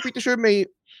 Kasi I'm pretty sure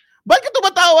bakit ka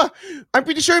tumatawa? I'm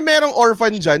pretty sure merong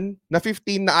orphan dyan na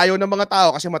 15 na ayaw ng mga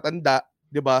tao kasi matanda,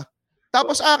 'di ba?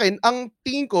 Tapos akin, ang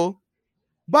tingin ko,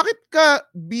 bakit ka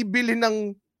bibili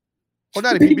ng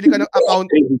bibili ka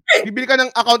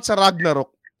ng account sa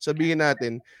Ragnarok, sabihin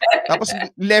natin. Tapos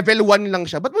level 1 lang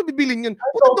siya. Ba't mo bibilin yun?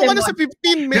 Puta ka na sa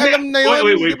 15, may alam na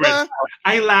yun. Wait, Brent.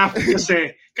 I laugh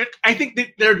kasi I think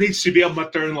that there needs to be a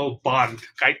maternal bond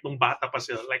kahit nung bata pa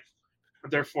sila. Like,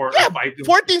 therefore, 14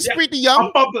 is pretty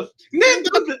young.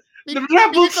 The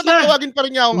rebels na. Pa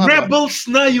rin niya rebels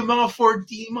na yung mga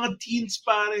 14, mga teens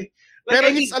pare. Like,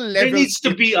 pero it's a level. There needs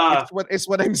to be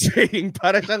is what I'm saying.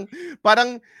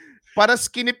 Para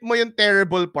skinip mo yung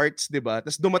terrible parts, di ba?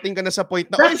 Tapos dumating ka na sa point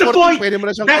na, that's the point. Pwede mo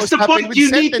na siyang that's the point. You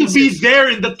sentences. need to be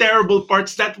there in the terrible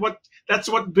parts. That's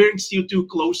what brings you two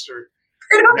closer.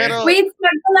 Pero wait,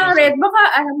 lang, Red.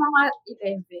 Baka mga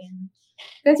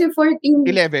 11. Kasi 14.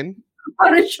 11?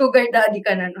 Parang sugar daddy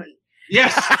ka na nun.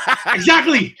 Yes,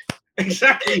 exactly,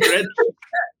 Red.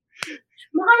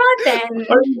 Mga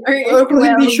 10. Or kung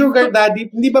hindi sugar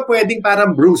daddy, hindi ba pwedeng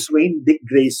parang Bruce Wayne, Dick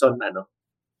Grayson,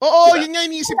 Oo, yun nga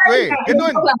iniisip ko eh.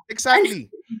 Ganun. Exactly.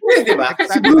 Di ba?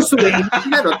 Si Bruce Wayne,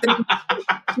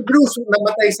 si Bruce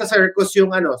namatay sa circus yung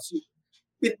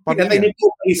pinatay ni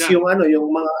Two-Face yung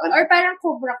yung mga or parang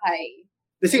Cobra Kai.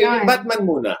 Kasi yung Batman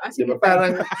muna. Di ba?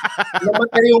 Parang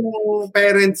namatay yung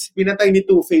parents, pinatay ni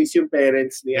Two-Face yung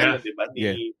parents ni di ba?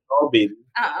 Ni Robin.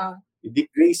 Ni Dick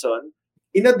Grayson.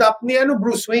 Inadopt ni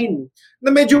Bruce Wayne.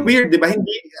 Na medyo weird, di ba?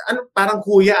 Hindi, parang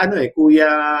kuya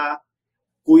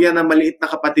na maliit na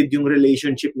kapatid yung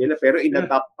relationship nila pero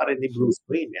inadopt pa rin ni Bruce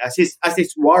Wayne as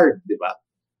his ward, di ba?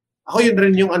 Ako yun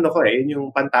rin yung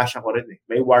yung pantasya ko rin eh.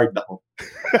 May ward ako.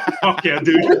 Okay,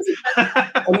 dude.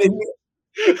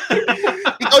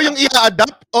 Ikaw yung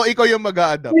i-adapt o ikaw yung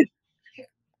mag-a-adapt?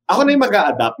 Ako na yung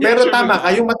mag-a-adapt. Pero tama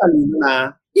ka, yung matalino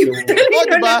na.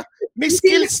 Diba? May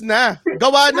skills na.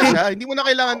 Gawa na siya. Hindi mo na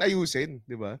kailangan ayusin.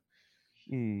 Diba?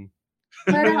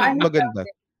 Parang maganda.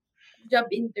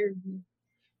 Job interview.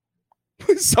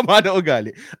 Sama na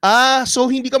ugali.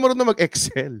 So hindi ka marunong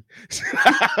mag-Excel.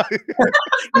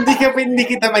 hindi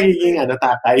kita magiging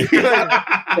takay.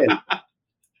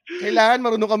 Kailangan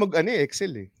marunong ka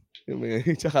mag-Excel eh.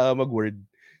 Tsaka mag-Word.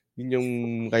 Yun yung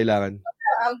kailangan.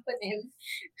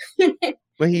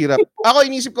 Mahirap. Ako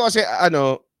inisip ko kasi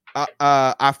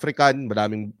African,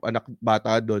 maraming anak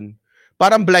bata doon.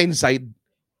 Parang blind side.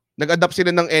 Nag-adapt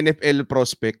sila ng NFL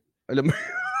prospect. Alam mo,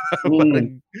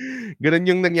 parang ganun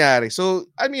yung nangyari. So,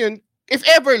 yun, if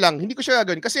ever lang, hindi ko siya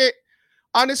gagawin. Kasi,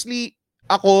 honestly,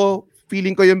 ako,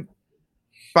 feeling ko yung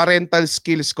parental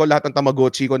skills ko, lahat ng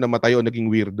Tamagotchi ko namatay o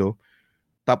naging weirdo.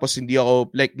 Tapos hindi ako,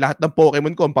 like, lahat ng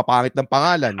Pokemon ko, ang papangit ng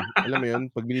pangalan. Alam mo yun?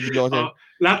 Pag binibigyan ko sa...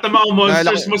 lahat ng mga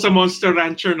monsters mo sa Monster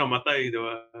Rancher namatay, di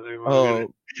ba?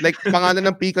 Like, pangalan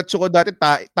ng Pikachu ko dati,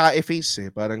 Tae-Face eh.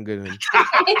 Parang gano'n.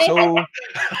 So,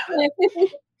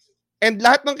 and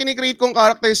lahat ng kinikreate kong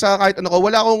character sa kahit ano ko,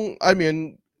 wala akong,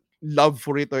 love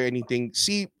for it or anything.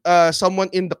 See,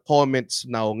 someone in the comments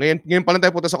now, ngayon pa lang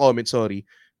tayo punta sa comments, sorry.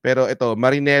 Pero ito,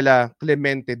 Marinela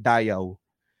Clemente Dayaw.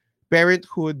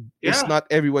 Parenthood is not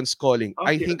everyone's calling.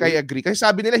 Okay. I think I agree. Kasi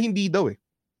sabi nila hindi daw eh.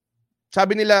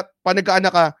 Sabi nila, pa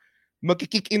nagkaanak ka,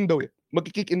 magkikick in daw eh.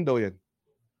 Magkikick in daw yan.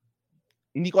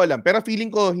 Hindi ko alam. Pero feeling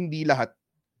ko hindi lahat.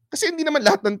 Kasi hindi naman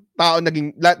lahat ng tao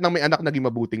lahat ng may anak naging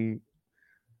mabuting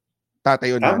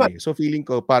tatay o nanay. So feeling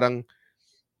ko parang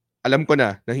alam ko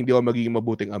na hindi ako magiging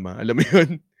mabuting ama. Alam mo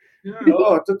yun? Yeah.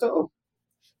 Oo, totoo.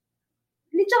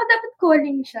 Hindi, tsaka dapat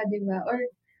calling siya, di ba? Or,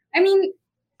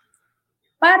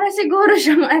 para siguro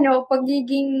siyang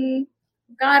pagiging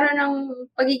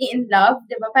in love,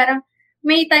 'di ba? Parang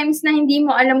may times na hindi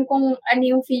mo alam kung ano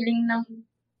yung feeling ng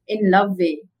in love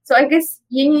eh. So I guess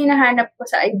yun yung hinahanap ko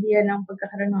sa idea ng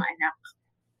pagkakaroon ng anak.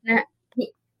 Na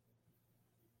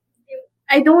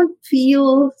I don't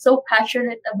feel so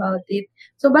passionate about it.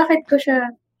 So bakit ko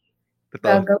siya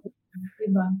gagawin, 'di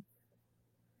ba?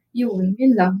 Yun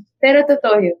lang. Pero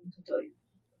totoo yun.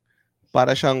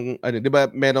 Para siyang, di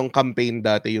ba, merong campaign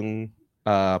dati yung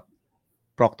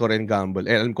Procter & Gamble.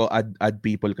 Alam ko, ad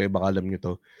people kayo, baka alam nyo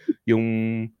to. Yung,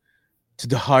 to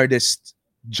the hardest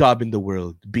job in the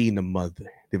world, being a mother.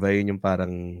 Di ba, yun yung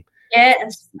parang...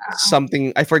 Yes.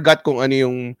 Something, I forgot kung ano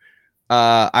yung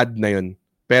ad na yun.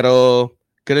 Pero,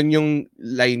 ganun yung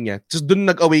line niya. Tapos doon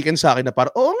nag-awaken sa akin na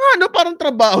parang, parang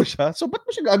trabaho siya. So, ba't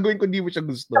mo siya gagawin kung di mo siya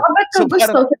gusto? Ba't ko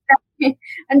gusto?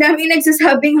 Ang dami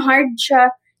nagsasabing hard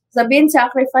siya. Sabihin,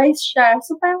 sacrifice siya.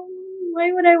 So, parang, why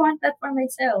would I want that for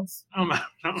myself?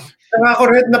 Ako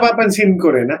rin, napapansin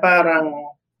ko rin na parang,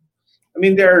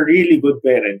 there are really good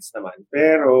parents naman.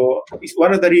 Pero,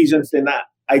 one of the reasons din na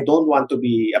I don't want to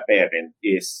be a parent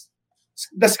is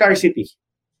the scarcity.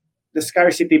 The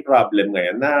scarcity problem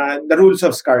ngayon. Na the rules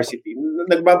of scarcity.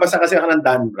 Nagbabasa kasi ako ng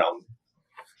Dan Brown.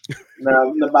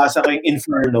 Nabasa ko yung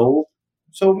Inferno.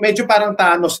 So, medyo parang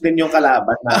Thanos din yung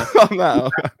kalaban na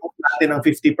natin ng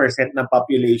 50% ng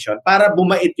population para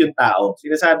bumait yung tao.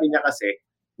 Sinasabi niya kasi,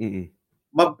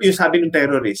 yung sabi ng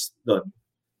terrorist doon,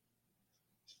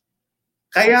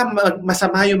 kaya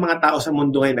masama yung mga tao sa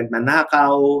mundo ngayon,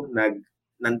 nagnanakaw,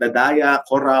 nandadaya,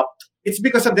 corrupt. It's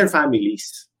because of their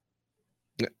families.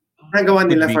 Nagawa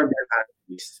nila for their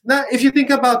families. Na, if you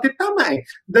think about it, tama eh.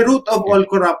 The root of all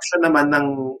corruption naman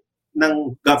ng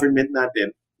government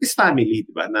natin is family,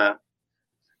 di ba? Na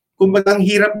kumbaga ang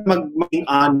hirap maging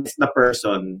honest na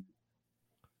person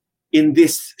in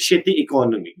this shitty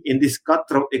economy, in this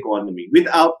cutthroat economy,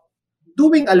 without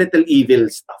doing a little evil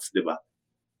stuff, di ba?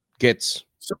 Gets.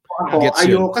 So ako,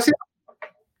 kasi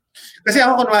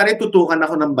ako kunwari tutukan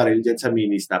ako ng baril dyan sa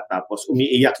mini-stop tapos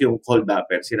umiiyak yung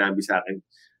hold-upper, sinabi sa akin,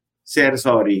 "Sir,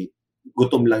 sorry,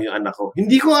 gutom lang yung anak ko."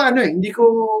 Hindi ako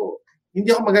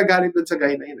magagalit doon sa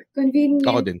guy na yun. Convenient.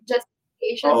 Ako din.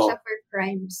 Justification siya for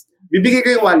crimes. Bibigay ko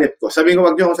yung wallet ko. Sabi ko,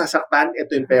 wag niyo ako sasaktan.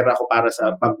 Ito yung pera ko para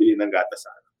sa pambili ng gatas.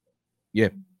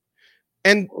 Yeah.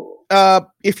 And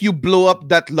if you blow up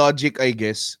that logic, I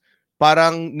guess,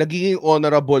 parang nagiging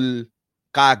honorable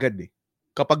kaagad eh.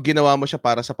 Kapag ginawa mo siya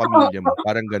para sa pamilya mo.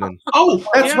 Parang ganun.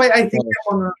 That's why I think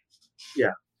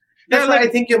That's why I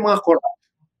think yung mga corrupt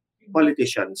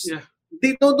politicians,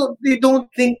 they don't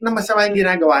think na masama yung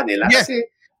ginagawa nila. Yeah.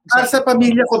 Kasi sa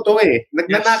pamilya ko to eh.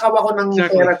 Nagnanakaw ako ng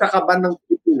pera sa kaban ng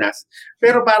Pilipinas.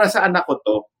 Pero para sa anak ko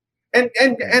to.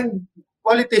 And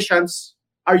politicians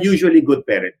are usually good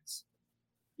parents.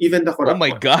 Even the corrupt. Oh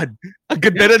my God. Ang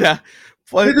ganda na.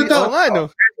 Oo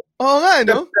nga,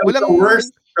 no?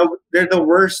 They're the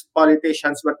worst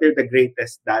politicians, but they're the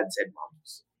greatest dads and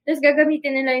moms. Tapos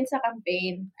gagamitin nila yun sa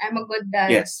campaign. I'm a good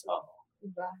dad. Yes.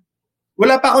 Diba?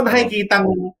 Wala pa ako nakikitang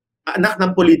anak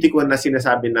ng politiko na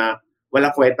sinasabi na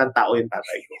walang kwentang tao yung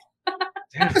tatay ko.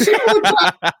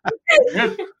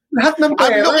 Lahat ng pera.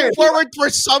 I'm looking forward for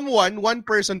one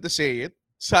person to say it.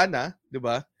 Sana, di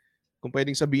ba? Kung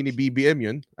pwedeng sabihin ni BBM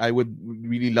yun, I would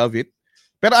really love it.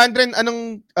 Pero Andren,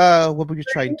 anong, what were you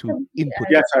trying to input?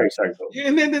 Yeah, sorry.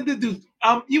 And then, dude,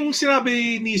 yung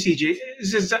sinabi ni CJ,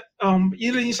 is that,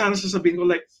 yun lang yung sana sasabihin ko,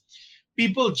 like,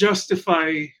 people justify,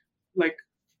 like,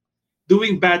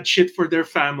 doing bad shit for their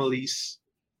families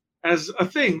as a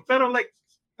thing. Pero, like,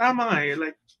 tama nga eh,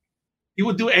 like, you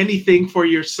would do anything for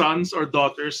your sons or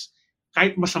daughters,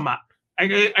 kahit masama.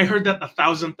 I heard that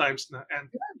 1,000 times na. And,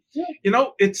 you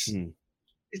know, it's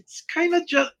kind of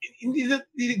just,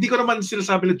 hindi ko naman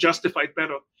sinasabi na justified,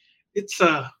 pero it's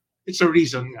a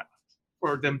reason nga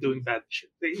for them doing bad shit.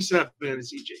 Yung sinabi ni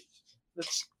CJ.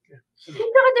 That's, yeah. Hindi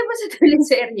ka diba sa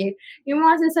teleserye, yung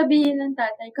mga sasabihin ng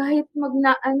tatay, kahit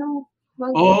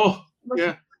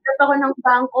ako ng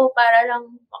bangko para lang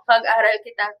pag-aral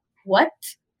kita. What?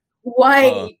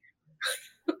 Why?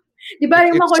 Di ba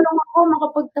yung makulong ako,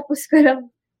 makapagtapos ka lang?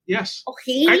 Yes.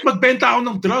 Okay. Kahit magbenta ako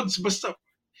ng drugs, basta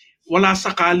wala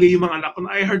sakali yung mga anak ko.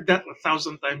 I heard that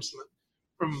 1,000 times na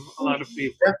from a lot of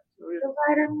people. So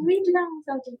parang, wait lang,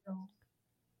 sabi ko.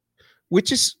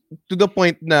 Which is to the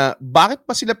point na bakit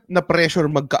pa sila na-pressure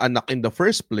magkaanak in the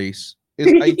first place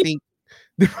is I think,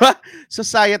 di ba,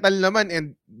 societal naman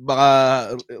and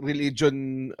baka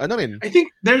religion, ano rin. I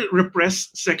think they're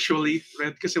repressed sexually,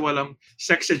 right? Kasi walang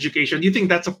sex education. You think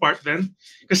that's a part then?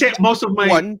 Kasi most of my...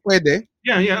 Pwede.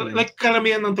 Yeah. Like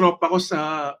karamihan ng tropa ko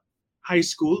sa high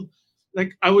school,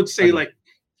 like I would say like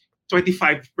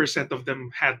 25% of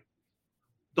them had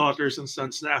daughters and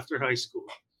sons after high school.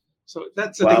 So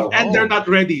that's the thing. And they're not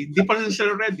ready. Hindi pa rin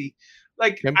sila ready.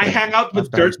 Like, I hang out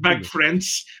with dirtbag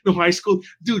friends no high school.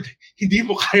 Dude, hindi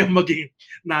mo kaya maging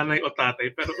nanay o tatay.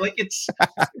 Pero like, it's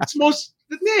most...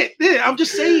 I'm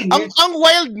just saying. Ang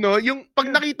wild, no? Yung pag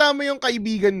nakita mo yung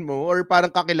kaibigan mo or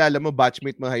parang kakilala mo,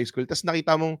 batchmate mo high school, tapos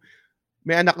nakita mong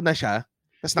may anak na siya,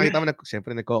 tapos nakita mo,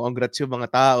 siyempre, nagko-congrats yung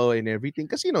mga tao and everything.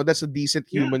 Kasi, that's a decent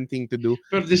human thing to do.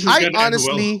 But this is I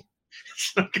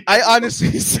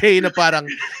honestly say na parang,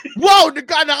 wow,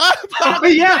 nagkaanak ka? Parang,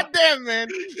 God damn, man.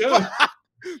 Yeah.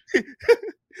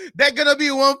 They're gonna be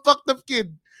one fucked up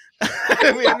kid.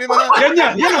 may mga,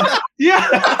 yeah.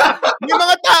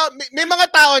 may mga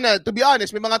tao na, to be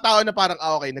honest, may mga tao na parang,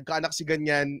 okay, nagkaanak si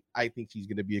ganyan, I think she's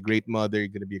gonna be a great mother,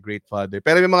 gonna be a great father.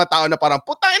 Pero may mga tao na parang,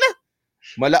 putang ina,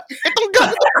 itong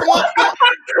gato,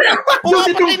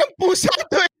 pumapatay ng pusa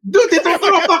ito. Dude,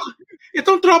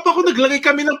 itong tropa ko, naglagay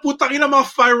kami ng putang ina mga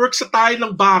fireworks sa tayo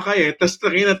ng baka eh. Tapos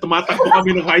tumatakbo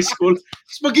kami ng high school.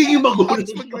 Tapos magiging magulo.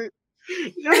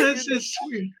 Yeah, it's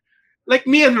weird. Like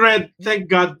me and Red, thank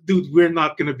God, dude, we're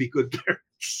not gonna be good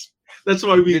parents. That's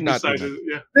why we decided.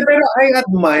 Yeah. Pero I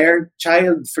admire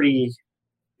child-free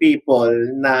people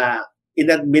na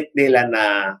inadmit nila na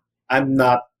I'm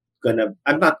not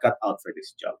cut out for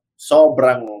this job.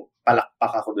 Sobrang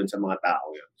palakpak ako dun sa mga tao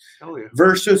yun. Oh, yeah.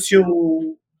 Versus yung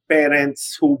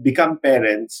parents who become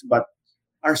parents but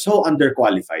are so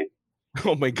underqualified.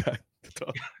 Oh my God.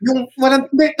 Yung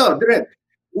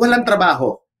walang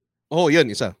trabaho. Oh, yun,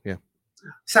 isa. Yeah.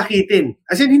 Sakitin.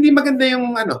 As in, hindi maganda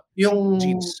yung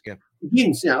genes. Yeah.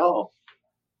 Genes niya, oo.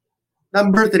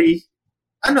 Number 3,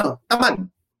 tamad.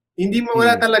 Hindi mo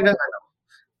wala talagang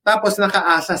Tapos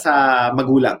nakaasa sa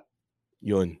magulang.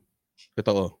 Yun.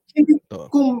 Totoo.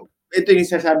 Kung ito yung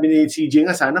sasabi ni CJ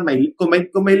nga, sana kung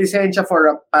may lisensya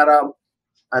para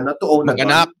to own a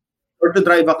car or to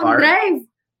drive a car.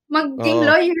 Maging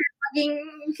lawyer, maging...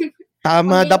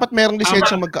 Tama, dapat merong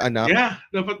lisensya magkaanak. Yeah,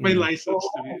 dapat may license.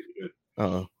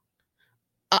 Oo.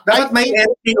 Dapat may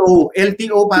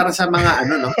LTO para sa mga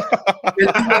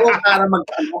LTO para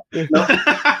magkaanak, no?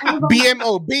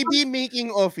 BMO, Baby Making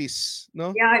Office,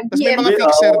 no? Yeah, tapos may mga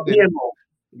fixer din. BMO.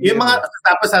 Yung mga,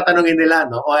 tapos tatanungin nila,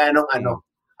 no? O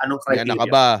anong criteria? Yan ka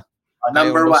ba?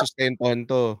 Number 1. Sustentuhan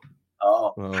to.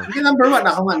 Oo. Hindi number 1.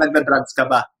 Ako nga, nagda-drugs ka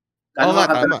ba? Oo nga,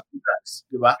 tama. Drugs,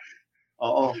 di ba?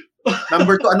 Oo.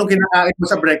 Number 2, anong kinakain mo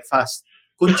sa breakfast?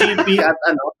 Kunchipi at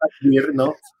at beer,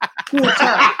 no?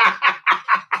 Pucha.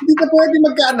 Hindi ka pwede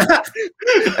magkaanak.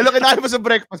 Ano kinakain mo sa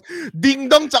breakfast?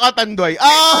 Ding-dong tsaka tandoy.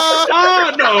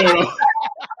 No.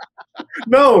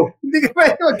 No, hindi ka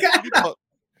pwede magkaanak.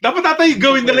 Dapat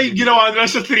gawin nila yung ginawa nila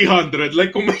sa 300.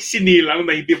 Like, kung may sinilang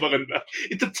na hindi maganda,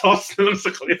 ito-toss na lang sa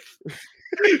cliff.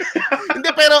 Hindi,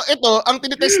 pero ito, ang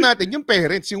tinitest natin, yung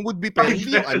parents, yung would-be parents,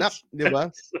 hindi yung anak, di ba?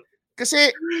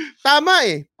 Kasi, tama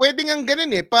eh. Pwede nga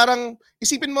ganun eh. Parang,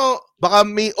 isipin mo, baka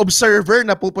may observer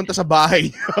na pupunta sa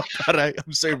bahay para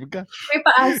observe ka. May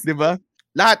paas. Di ba?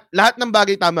 Lahat ng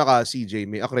bagay tama ka, CJ,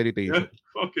 may accreditation.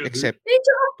 Okay. Except,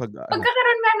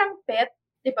 pagkakaroon man ng pet,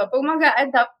 di ba? Pag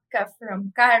mag-a-adopt ka from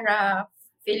Cara,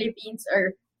 Philippines,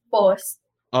 or Post,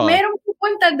 merong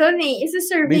pupunta doon eh.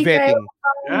 Isa-survey kayo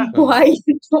ang buhay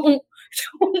itong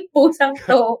pusang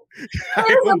to.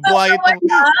 Ang buhay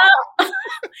ito.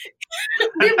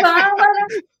 Di ba?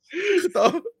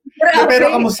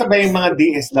 Pero kamusta ba yung mga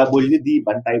DSWD,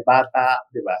 Bantay Bata,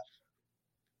 di ba?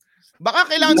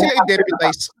 Baka kailangan sila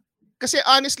i-deputize. Kasi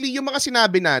honestly, yung mga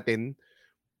sinabi natin,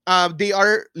 they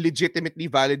are legitimately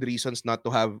valid reasons not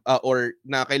to have, or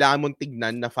na kailangan mong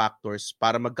tignan na factors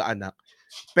para magkaanak.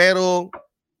 Pero,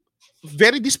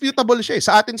 very disputable siya eh.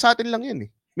 Sa atin lang yan eh.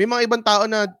 May mga ibang tao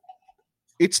na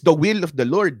it's the will of the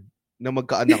Lord na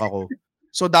magkaanak ako.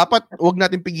 So, dapat wag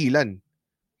natin pigilan.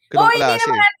 Ganun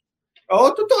klase. Oo,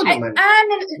 totoo naman.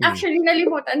 Actually,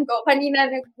 nalimutan ko. Kanina,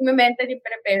 nag-mentally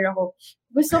prepare ako.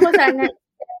 Gusto ko sana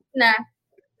na,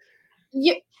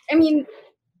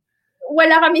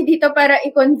 wala kami dito para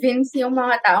i-convince yung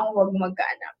mga taong wag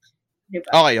magkaanak. Diba?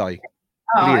 Okay.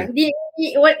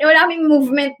 Wala kaming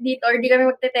movement dito or di kami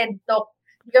magte-TED Talk.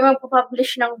 Di kami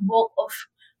magpa-publish ng book of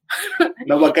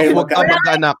na wag kayo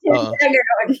mag-anak.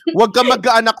 Wag ka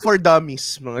mag-anak for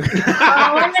dummies.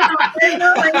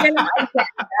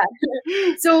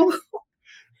 So,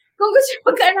 kung gusto nyo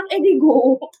mag-anak, edi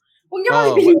go. Huwag nyo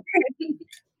kami pilitin.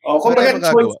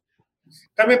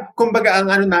 Kumbaga, ang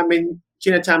ano namin,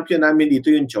 china-champion namin dito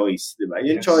yung choice, di ba?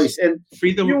 Yung choice. And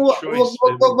freedom of choice.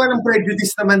 Wag ba ng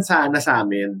prejudice naman sana sa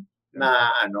amin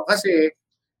na kasi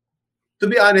to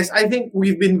be honest, I think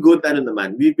we've been good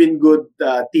we've been good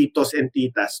titos and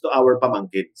titas to our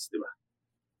pamangkins, di ba?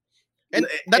 And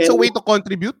that's a way to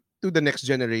contribute to the next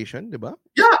generation, di ba?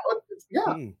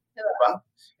 Yeah. Diba?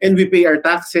 And we pay our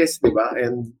taxes, di ba?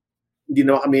 And hindi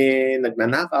naman kami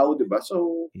nagnanakaw, di ba?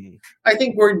 So, I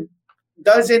think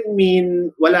doesn't mean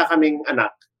wala kaming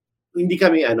anak. Hindi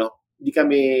kami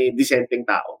dissenting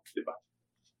tao, di ba?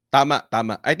 Tama.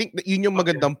 I think yun yung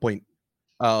magandang point.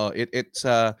 It's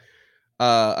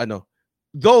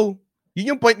though,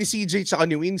 yun yung point ni CJ tsaka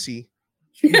ni Wincy.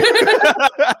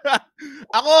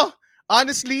 Ako,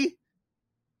 honestly,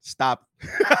 stop.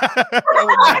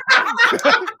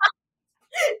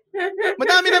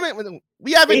 Madami naman.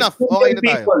 We have enough. Okay na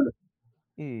tayo.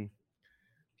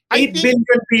 8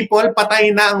 billion people,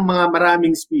 patay na ang mga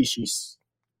maraming species.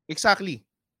 Exactly.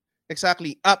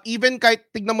 Even kahit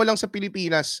tignan mo lang sa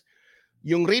Pilipinas,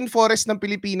 yung rainforest ng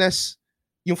Pilipinas,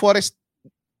 yung forest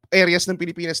areas ng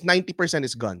Pilipinas, 90%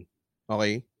 is gone.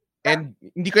 Okay? And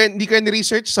hindi ko yan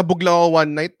research sa Buglao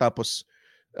one night tapos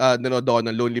nanood ako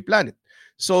ng Lonely Planet.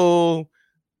 So,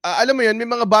 alam mo yun, may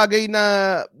mga bagay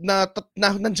na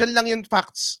nandyan lang yung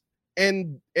facts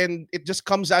and it just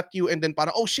comes at you and then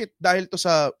parang, oh shit, dahil to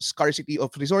sa scarcity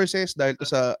of resources, dahil to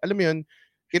sa, alam mo yun,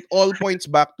 it all points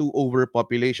back to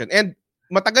overpopulation. And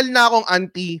matagal na akong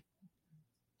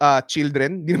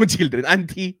anti-children, hindi naman children,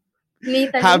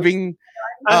 having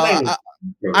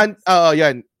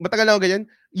yan. Matagal na ako ganyan.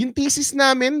 Yung thesis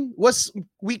namin was,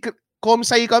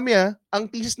 comsci kami ang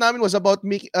thesis namin was about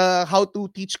how to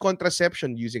teach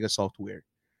contraception using a software.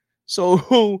 So,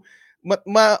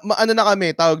 ano na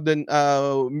kami, tawag dun,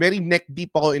 very neck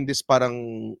deep ako in this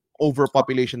parang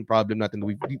overpopulation problem natin.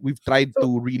 We've tried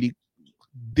to really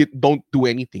don't do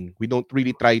anything. We don't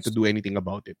really try to do anything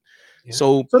about it. Yeah.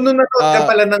 So nung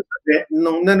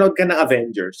nanood ka ng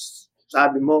Avengers,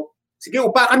 sabi mo, sige,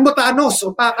 upakan mo Thanos.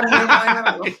 Upakan mo yung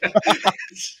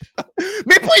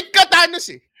May point ka,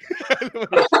 Thanos eh.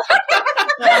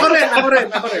 Ako rin.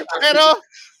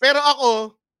 Pero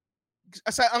ako,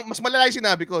 ang mas malala yung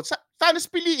sinabi ko, Thanos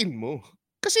piliin mo.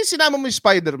 Kasi sinama mo yung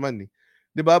Spider-Man eh.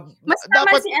 Diba? Mas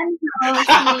dapat si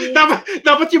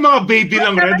dapat yung mga baby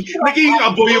lang, Red. Naging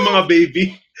abo yung mga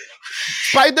baby.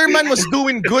 Spider-Man was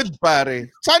doing good, pare.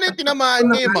 Sana yung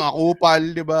tinamaan niya yung mga kupal,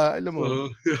 di ba? Alam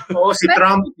mo. Si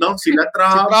Trump, no? Sila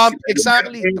Trump.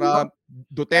 Exactly. Trump,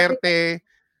 Duterte.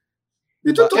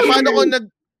 Diba?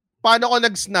 Paano ko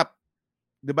nag-snap?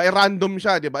 Di ba? Random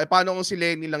siya, di ba? Paano kung si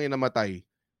Lenny lang yung namatay?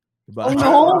 Di ba?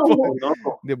 No.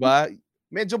 Di ba?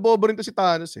 Medyo bobo rin to si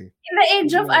Thanos eh. In the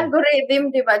age of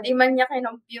algorithm, di ba? Di man niya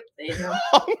kinompute eh. No?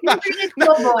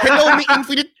 Hello, may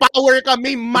infinite power ka.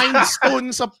 May mind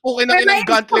stone sa pukin ng ilang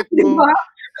gauntlet mo.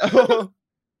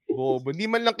 Bobo. Hindi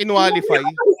man lang kinwalify.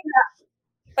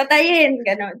 Patayin,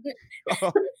 gano'n.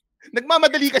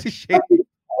 Nagmamadali kasi shit.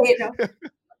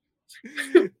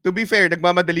 To be fair,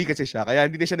 nagmamadali kasi siya. Kaya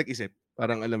hindi na siya nag-isip.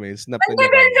 Parang alam mo yun, snap Ang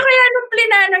ganda kaya nung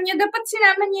plinano niya. Dapat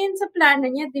sinama niya yun sa plano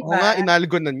niya, di ba? Oo nga,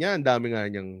 inalgo na niya. Ang dami nga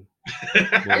niyang...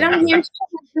 Alang years siya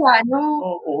sa plano.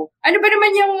 Oo. Ano ba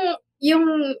naman yung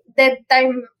dead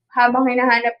time habang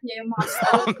hinahanap niya yung mga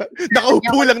stuff?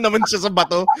 Nakaupo lang naman siya sa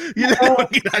bato. Yun lang naman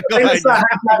ginagawa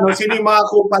niya. Sino yung mga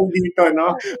kupal dito, no?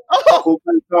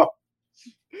 Kupal to.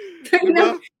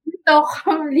 Ito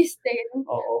kong list eh.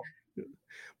 Oo.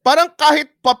 Parang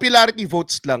kahit popularity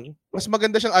votes lang, mas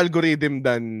maganda siyang algorithm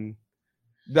than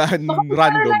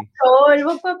random.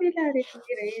 Wag popularity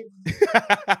rin.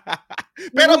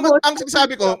 Pero ang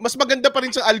sinasabi ko, mas maganda pa rin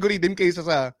sa algorithm kaysa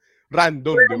sa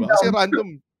random, di ba? Kasi random,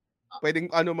 pwedeng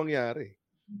ano mangyari.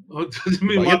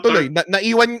 Yung tuloy,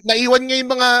 naiwan niya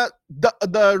yung mga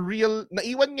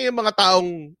naiwan niya yung mga taong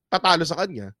tatalo sa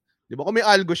kanya. Di ba? Kung may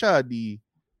algo siya, di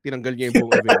tinanggal niya yung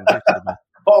buong Avengers, di ba?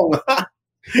 Oo nga.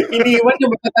 Iniwan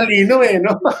yung matatalino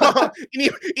no?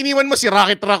 Iniwan mo si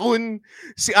Rocket Raccoon,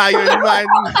 si Iron Man,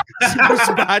 si Bruce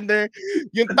Banner,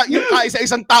 yung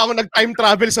kaisa-isang taong nag-time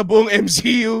travel sa buong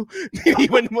MCU.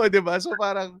 Iniwan mo, di ba? So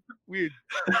parang weird.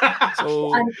 So,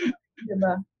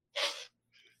 diba?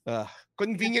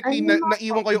 Conveniently,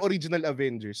 naiwan ko yung original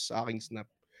Avengers sa aking snap.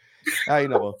 Ay,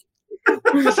 nako.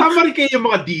 Kasama rin kayo yung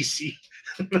mga DC.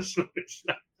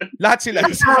 Lahat sila.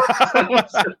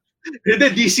 Hindi,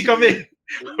 DC kami.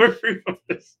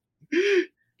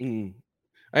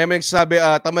 Ay, may nagsasabi,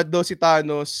 tamad daw si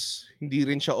Thanos, hindi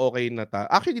rin siya okay na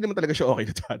Actually, hindi naman talaga siya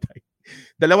okay na tatay.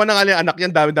 Dalawa na nga yung anak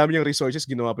niya, dami-dami yung resources,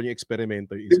 ginawa pa niya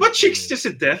eksperimento. Di ba chicks niya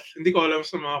si Death? Hindi ko alam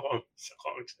sa mga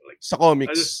comics. Sa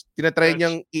comics, tinatry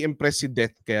niyang i-impress si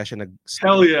Death, kaya siya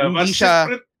Hell yeah. Hindi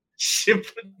siya...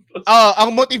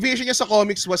 ang motivation niya sa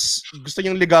comics was gusto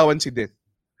niyang ligawan si Death.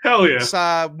 Hell yeah.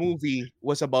 Sa movie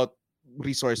was about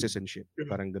resources and shit.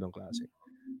 Parang ganong klase.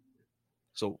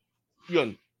 So,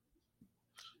 yun.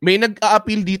 May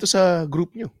nag-a-appeal dito sa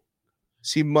group nyo.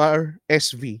 Si Mar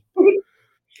SV.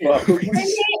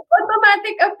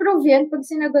 Automatic approve yan pag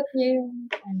sinagot niya yung...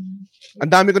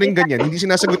 Ang dami ko rin ganyan. Hindi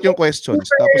sinasagot yung questions.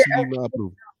 Tapos hindi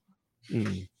ma-approve.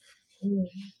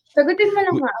 Sagutin mo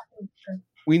lang ma-approve.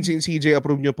 Winston CJ,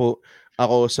 approve nyo po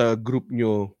ako sa group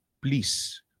nyo.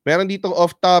 Please. Meron dito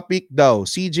off-topic daw.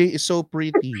 CJ is so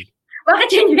pretty. Bakit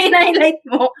yun yung highlight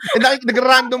mo?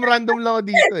 Nag-random lang ako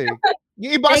dito eh.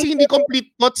 Yung iba kasi hindi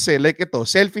complete thoughts eh. Like ito,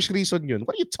 selfish reason yun.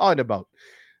 What are you talking about?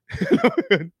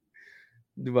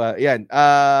 Diba? Yan.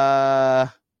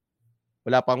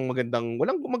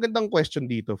 Walang magandang question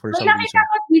dito for some reason. May nakita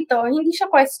ko dito, hindi siya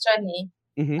question eh.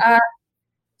 Mm-hmm.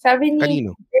 Sabi ni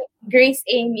Kanino? Grace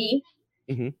Amy,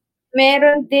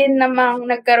 meron din namang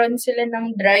nagkaroon sila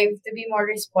ng drive to be more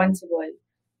responsible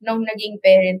nung naging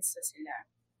parents na sila.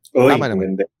 Tama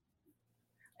naman.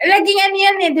 Laging ano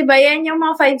yan eh, di ba? Yan yung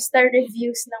mga 5-star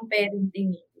reviews ng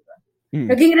parenting eh, di ba?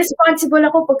 Naging responsible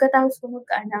ako pagkatapos ko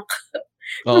magkaanak.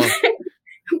 Oo.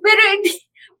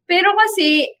 pero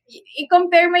kasi,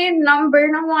 i-compare mo yung number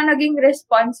ng mga naging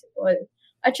responsible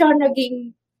at saka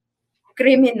naging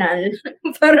criminal.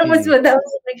 Parang mas madami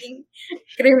naging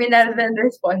criminal than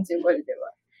responsible, di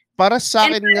ba? Para sa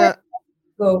akin nga,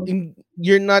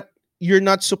 you're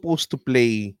not supposed to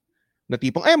play na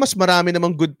tipong, mas marami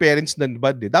namang good parents than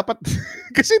bad eh. Dapat,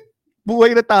 kasi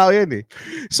buhay na tao yan eh.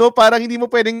 So parang hindi mo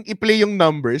pwedeng i-play yung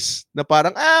numbers na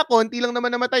parang, konti lang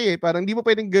naman namatay eh. Parang hindi mo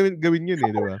pwedeng gawin yun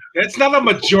eh, di ba? It's not a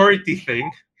majority thing.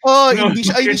 Hindi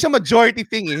siya majority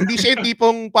thing eh. Hindi siya yung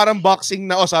tipong parang boxing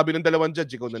na, sabi ng dalawang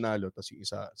judge, ikaw nanalo. Tapos yung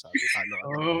isa, sabi,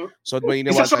 So,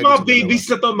 isa sa mga babies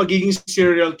na to, magiging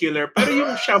serial killer. Pero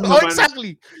yung Shab naman,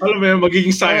 exactly. Alam mo yun,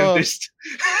 magiging scientist.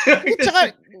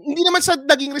 Tsaka, hindi naman sa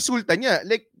naging resulta niya.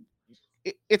 Like,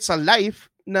 it's a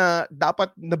life na dapat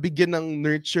nabigyan ng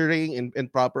nurturing and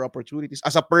proper opportunities.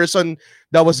 As a person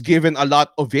that was given a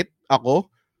lot of it,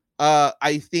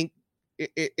 I think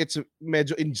it's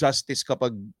medyo injustice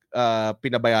kapag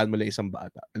pinabayaan mo lang isang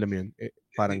bata. Alam mo yun?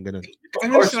 Parang ganun.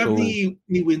 Ano sabi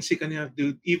ni Wincy kanina,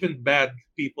 dude, even bad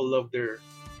people love their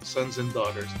sons and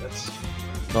daughters. That's...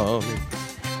 Oo, man.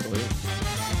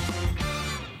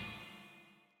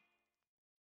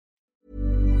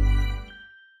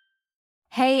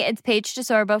 Hey, it's Paige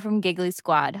DeSorbo from Giggly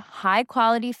Squad. High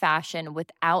quality fashion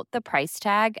without the price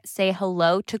tag. Say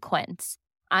hello to Quince.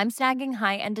 I'm snagging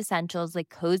high-end essentials like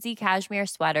cozy cashmere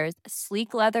sweaters,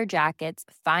 sleek leather jackets,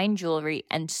 fine jewelry,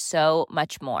 and so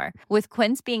much more. With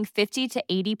Quince being 50 to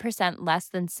 80% less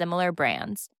than similar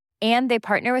brands. And they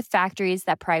partner with factories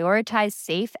that prioritize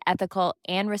safe, ethical,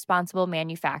 and responsible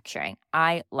manufacturing.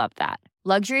 I love that.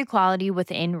 Luxury quality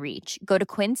within reach. Go to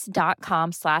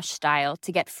quince.com/style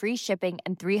to get free shipping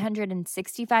and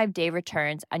 365-day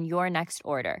returns on your next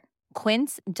order.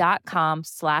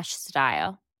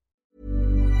 quince.com/style.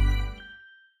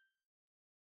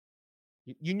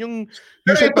 Yun yung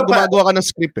usually pag gumagawa ka ng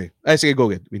script eh. Ay, sige, go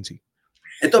ahead, Vinci.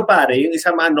 Ito pare, yung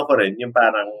isang ano ko rin, yung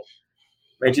parang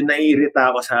medyo naiirita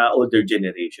ako sa older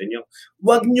generation. Yung,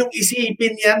 wag niyong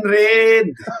isipin yan, Red.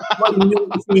 Wag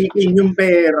niyong isipin yung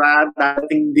pera.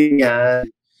 Dating din yan.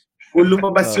 Kung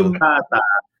lumabas yung bata,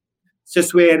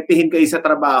 suswertihin kayo sa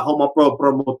trabaho,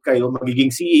 mapropromote kayo, magiging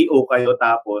CEO kayo,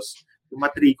 tapos yung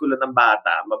matrikula ng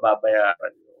bata,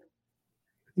 mababayaran nyo.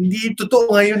 Hindi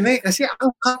totoo ngayon eh. Kasi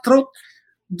ang cutthroat,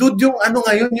 dude, yung ano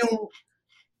ngayon, yung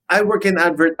I work in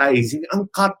advertising,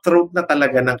 ang cutthroat na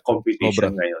talaga ng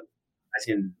competition ngayon. As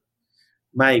in,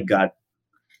 my God.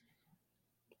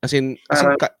 And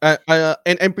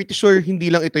I'm pretty sure hindi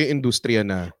lang ito yung industriya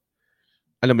na,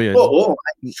 alam mo yun? Oo,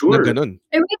 I'm sure. Na ganun.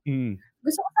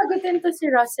 Gusto ko sagutin to si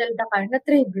Russell Dakar na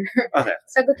trigger. Okay.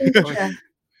 Sagutin ko siya.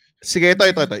 Sige, ito.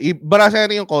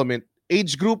 Ibarasan na yung comment.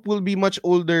 Age group will be much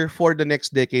older for the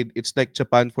next decade. It's like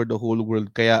Japan for the whole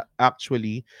world. Kaya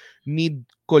actually, need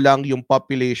ko lang yung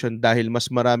population dahil mas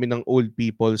marami ng old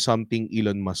people, something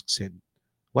Elon Musk said.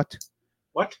 What?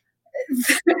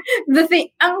 The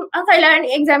thing, ang kailangan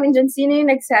i-examine dyan, sino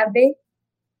yung nagsabi?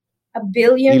 A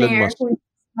billionaire who needs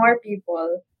more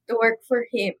people to work for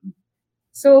him.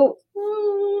 So,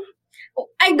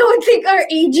 I don't think our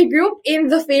age group in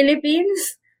the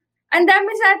Philippines, ang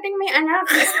dami sa ating may anak.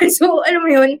 So, alam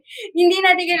mo yun, hindi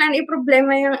natin kailangan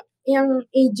i-problema yung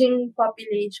aging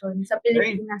population sa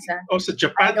Pilipinas. Sa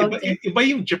Japan, iba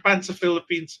yung Japan sa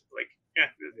Philippines. Like,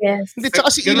 yes. Hindi,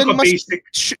 tsaka si Elon Musk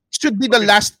should be the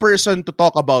last person to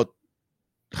talk about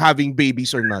having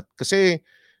babies or not. Kasi,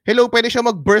 hello, pwede siya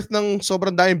mag-birth ng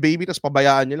sobrang daming baby tapos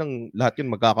pabayaan niya lang lahat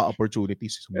yun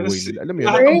magkaka-opportunities sa buhay nila. Alam mo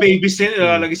yun? Lahat ng babies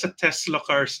niya lagi sa Tesla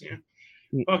cars niya.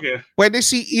 Okay. Pwede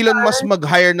si Elon Musk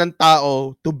mag-hire ng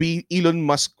tao to be Elon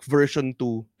Musk version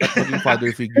 2 at maging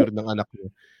father figure ng anak niya.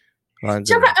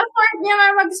 Tsaka afford niya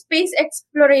nga mag-space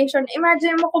exploration.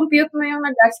 Imagine mo, compute mo yung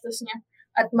nagastos niya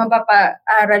at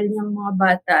mapapaaral niyang mga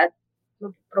bata at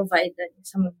mag-provide niya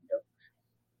sa mundo.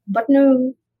 But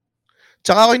no.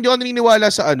 Tsaka ako hindi ako naniniwala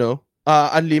sa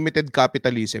unlimited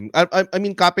capitalism. I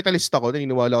mean, capitalist ako,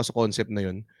 naniniwala ako sa concept na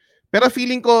yun. Pero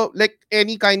feeling ko, like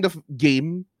any kind of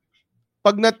game,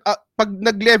 pag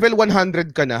nag-level 100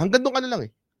 ka na, hanggang doon ka na lang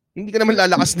eh. Hindi ka naman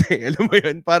lalakas na eh. Alam mo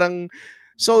yun? Parang,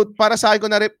 so para sa akin ko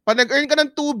na rin, pag nag-earn ka ng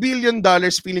 $2 billion,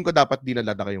 feeling ko dapat di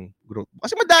nalalaki yung growth.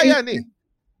 Kasi madaya na eh.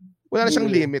 Wala na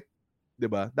siyang limit.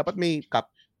 Diba? Dapat may cap.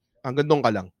 Hanggang doon ka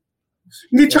lang.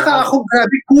 Hindi, tsaka ako,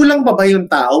 grabe, kulang ba yung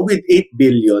tao with 8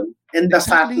 billion? And the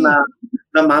fact na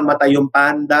namamatay yung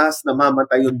pandas,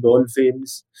 namamatay yung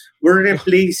dolphins, we're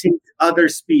replacing other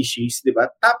species, di ba?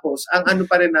 Tapos, ang ano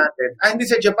pa rin natin, hindi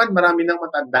sa Japan, marami nang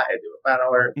matanda di ba? Para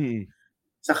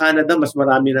sa Canada, mas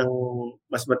marami nang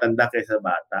mas matanda kaysa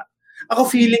bata. Ako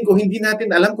feeling ko, hindi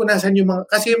natin alam kung nasan yung mga,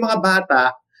 kasi yung mga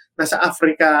bata, nasa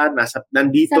Africa,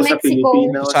 nandito sa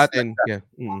Pilipinas. Sa atin, yeah.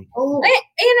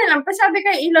 Ayun na lang, pasabi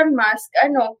kay Elon Musk,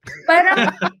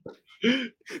 parang,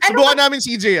 subukan namin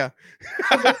CJ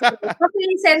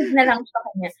send na lang sa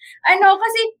kanya.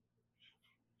 Kasi,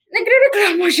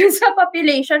 nagre-reklamo siya sa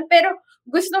population, pero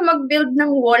gusto mag-build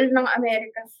ng wall ng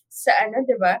Amerika sa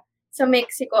di ba? Sa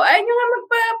Mexico. Ayaw nyo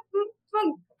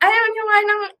nga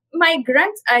ng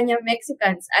migrants, ayaw nyo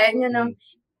Mexicans, ayaw nyo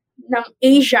ng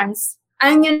Asians,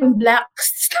 ayaw nyo ng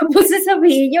blacks. Tapos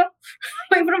sasabihin nyo,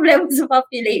 may problema sa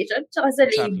population, tsaka sa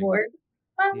labor.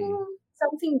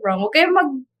 Something wrong. Okay,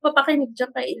 magpapakinig dyan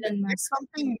kay Elon Musk. There's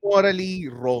something morally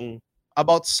wrong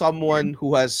about someone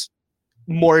who has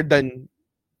more than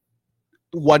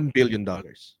 $1 billion,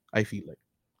 I feel like.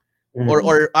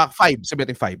 Or 5,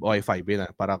 sabihin 5. Okay, 5. Yun na,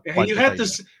 para you had to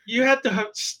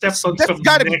step on that's some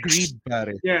gotta be necks. greed,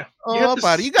 pare. Yeah.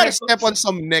 You gotta step on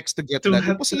some necks to get that.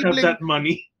 Imposible. To have that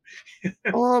money.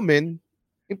 Man.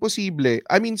 Imposible.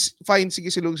 I mean, fine, sige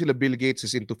sila Bill Gates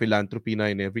is into philanthropy na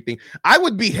and everything. I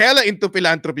would be hella into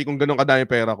philanthropy kung ganun kadami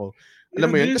pera ko. Alam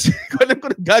mo yun? Kasi alam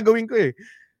ko na gagawin ko eh.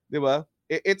 Di ba?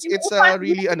 It's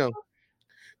really,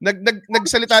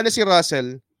 nagsalita na si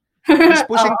Russell. He's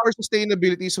pushing for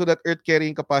sustainability so that Earth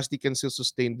carrying capacity can still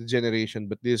sustain the generation.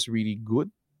 But this is really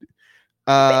good.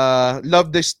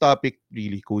 Love this topic,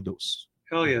 really. Kudos.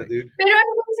 Hell yeah, dude. Pero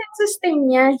ano yung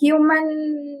sustain niya? Human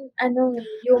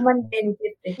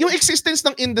benefit. Yung existence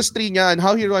ng industry niya and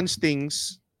how he runs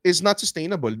things is not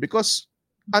sustainable because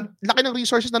ang laki ng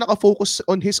resources na nakafocus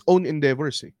on his own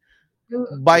endeavors eh.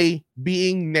 By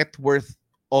being net worth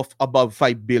of above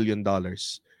 $5 billion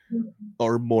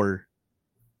or more.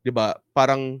 Diba?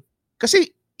 Parang,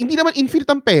 kasi hindi naman infinite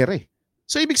ang pera eh.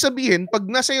 So, ibig sabihin, pag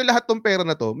nasa iyo lahat ng pera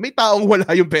na to, may taong wala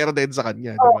yung pera din sa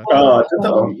kanya, di ba?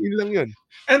 Totoo. Yun lang yun.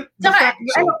 And Saka,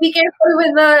 be careful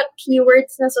with the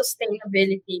keywords na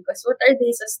sustainability because what are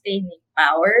they sustaining?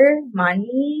 Power?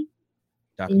 Money?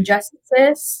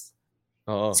 Injustices?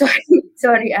 Oo.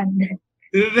 Sorry, Andre.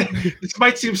 This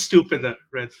might seem stupid,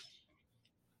 Red.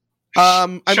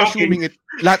 I'm Shocking. assuming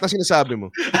lahat na sinasabi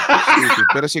mo. Stupid.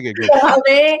 Pero sige, go.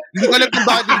 Hindi ko alam kung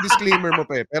bakit yung disclaimer mo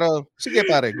pa eh. Pero sige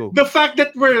pare, go. The fact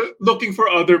that we're looking for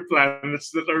other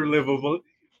planets that are livable,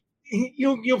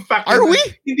 yung fact Are we?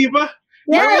 Hindi ba?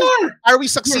 Yeah. Are we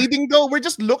succeeding though? We're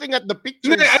just looking at the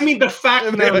pictures. I mean, the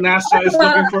fact that NASA is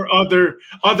looking for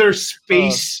other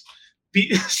space,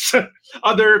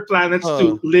 other planets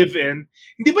to live in,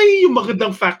 hindi ba yung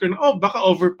magandang factor na, baka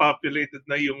overpopulated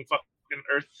na yung fucking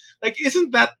Earth? Like,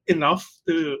 isn't that enough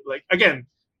to, like, again,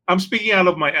 I'm speaking out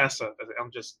of my ass.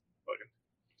 I'm just fucking.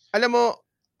 Alam mo,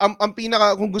 ang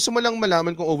pinaka, kung gusto mo lang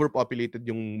malaman kung overpopulated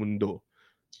yung mundo,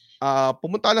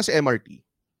 pumunta lang sa MRT.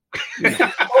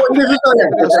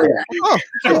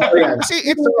 Kasi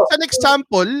it's an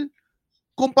example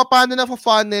kung paano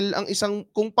na-funnel ang isang,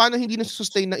 kung paano hindi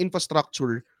na-sustain na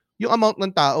infrastructure yung amount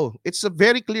ng tao. It's a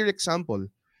very clear example.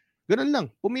 Ganun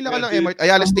lang. Pumila ka ng MRT,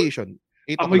 Ayala Station.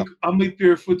 Amoy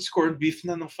Pure Foods corned beef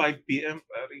na ng 5 p.m.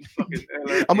 Pare.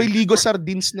 Amoy Ligo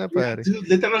sardines na, pare.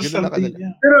 Literal sardines.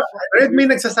 Pero Red,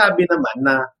 may nagsasabi naman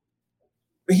na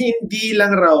hindi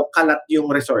lang raw kalat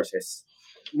yung resources.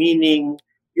 Meaning,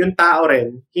 yung tao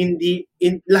rin, hindi,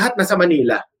 lahat nasa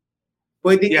Manila.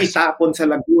 Pwedeng itapon sa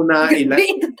Laguna,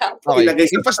 ilagay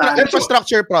sa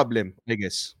infrastructure problem, I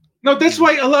guess. No, that's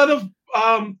why a lot of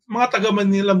mga taga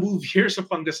Manila move here sa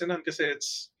Pangasinan kasi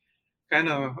it's kind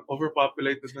of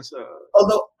overpopulated na sa...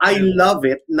 Although, I love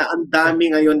it na ang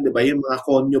dami ngayon, di ba, yung mga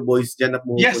Conyo boys dyan na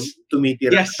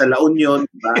tumitira sa La Union,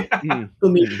 di ba?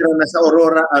 Tumitira na sa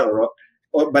Aurora,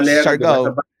 Valero,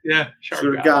 Siargao.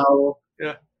 Siargao.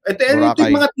 Yeah. Ito yung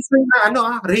mga tisay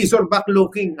na Razorback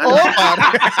looking. Pare.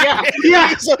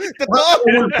 So, totoo.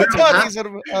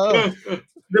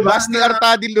 Diba? Mas ni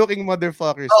Artadi looking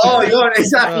motherfuckers. Yun,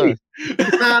 exactly.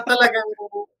 Na talagang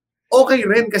okay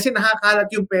rin kasi nakakalat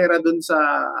yung pera dun sa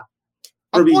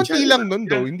probinsya. Ang konti lang nun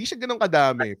though, hindi siya ganun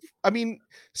kadami. I mean,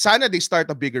 sana they start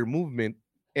a bigger movement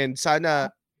and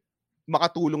sana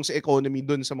makatulong sa economy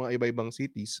dun sa mga iba-ibang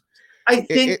cities. I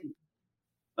think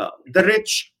the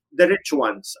rich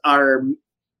ones are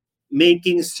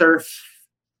making surf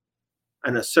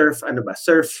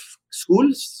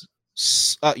schools.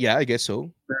 Yeah, I guess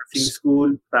so. Surfing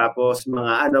school, tapos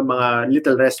mga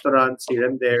little restaurants here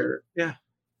and there. Yeah.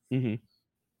 Mm-hmm.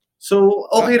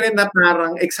 So, okay rin na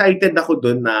parang excited ako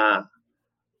dun na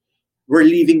we're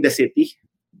leaving the city.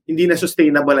 Hindi na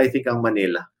sustainable, I think, ang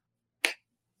Manila.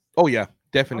 Oh yeah,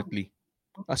 definitely.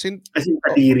 As in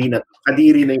kadiri na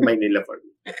yung Manila for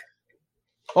me.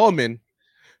 Oh, man.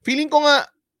 Feeling ko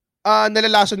nga,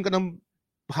 nalalason ka ng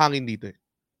hangin dito eh.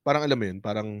 Parang alam mo yun,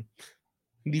 parang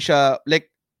hindi siya,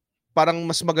 like, parang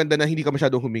mas maganda na hindi ka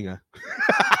masyadong huminga.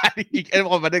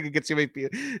 Alam ko ba, nagigets si may peer.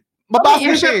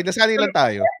 Mabaho siya eh, nasanay lang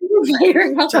tayo.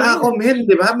 Tsaka ako, men,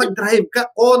 di ba? Mag-drive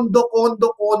ka, condo,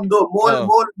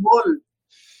 mall.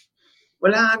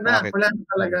 Wala na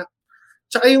talaga.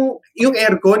 Tsaka yung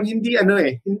aircon, hindi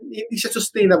siya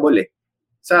sustainable eh.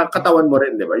 Sa katawan mo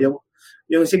rin, di ba?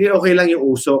 Yung sige, okay lang yung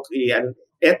usok,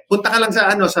 punta ka lang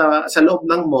sa loob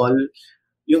ng mall,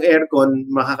 yung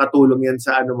aircon, makakatulong yan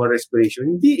sa mo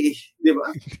respiration. Hindi di ba?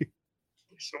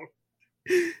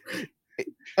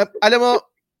 Alam mo,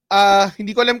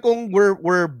 hindi ko alam kung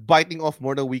we're biting off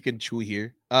more than we can chew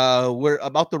here. We're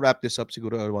about to wrap this up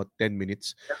siguro about 10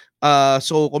 minutes.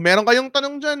 So kung meron kayong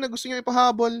tanong dyan na gusto niyo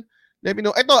ipahabol, let me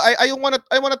know. Ito, I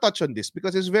wanna touch on this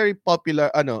because it's very popular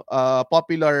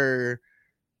popular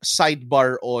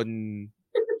sidebar on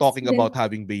talking about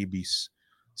having babies.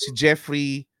 Si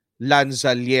Jeffrey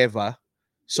Lanzalieva.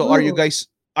 So are you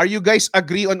guys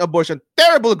agree on abortion?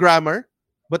 Terrible grammar,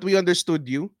 but we understood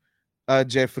you,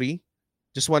 Jeffrey.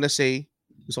 Just wanna say,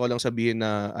 gusto ko lang sabihin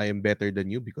na I am better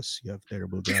than you because you have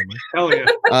terrible grammar. Hell yeah.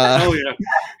 Hell yeah.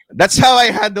 That's how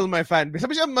I handle my fan base.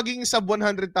 Sabi siya, maging sub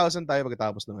 100,000 tayo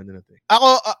pagkatapos ng ano natin.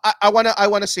 Ako, I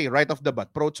wanna say right off the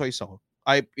bat, pro-choice ako.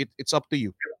 It's up to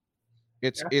you.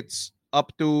 It's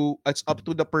up to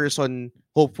the person,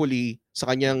 hopefully, sa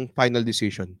kanyang final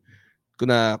decision. Kung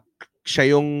na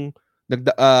siya yung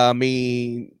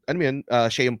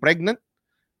siya yung pregnant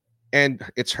and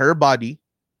it's her body,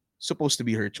 supposed to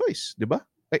be her choice, 'di ba?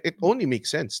 It only makes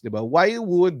sense, 'di ba? Why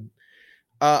would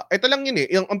ito lang yun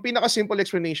eh. Ang pinaka simple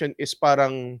explanation is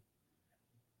parang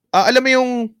alam mo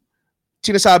yung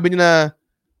sinasabi niyo na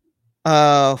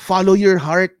follow your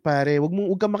heart, pare.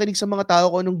 Huwag kang makinig sa mga tao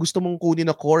kung anong gusto mong kunin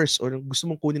na course or anong gusto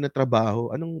mong kunin na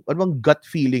trabaho. Ano bang gut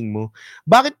feeling mo?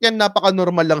 Bakit yan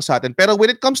napaka-normal lang sa atin? Pero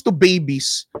when it comes to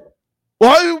babies,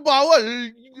 bawal.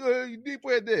 Hindi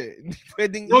pwede. Hindi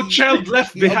pwedeng no child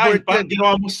left behind. Parang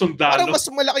ginawa mo sundalo. Parang mas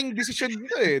malaking decision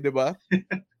nito di ba?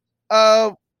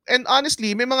 And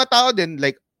honestly, may mga tao din,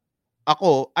 like,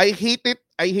 ako, I hate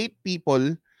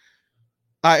people.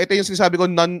 Ito yung sinasabi ko,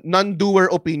 non-doer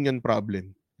opinion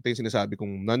problem. Ito yung sinasabi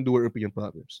kong non-doer opinion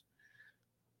problems.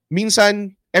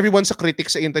 Minsan, everyone sa critic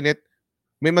sa internet,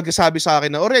 may magsasabi sa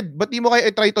akin na, Red, ba't di mo kayo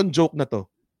i-try tong joke na to?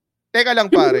 Teka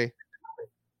lang, pare.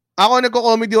 Ako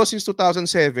nagko-comedy ako since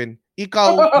 2007.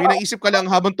 Ikaw, may naisip ka lang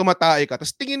habang tumatay ka.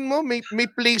 Tapos tingin mo, may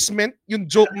placement yung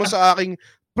joke mo sa aking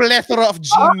plethora of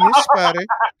genius, pare.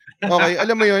 Okay,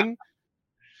 alam mo yun?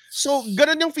 So,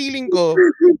 ganun yung feeling ko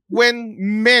when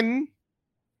men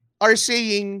are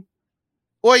saying,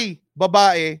 oy,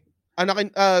 babae,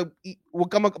 huwag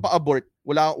ka magpa-abort.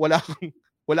 Wala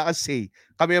kang say.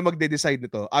 Kami ang magde-decide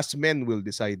nito. Us men will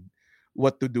decide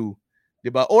what to do. 'Di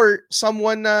ba? Or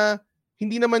someone na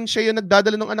hindi naman siya yung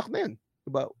nagdadala ng anak na yan.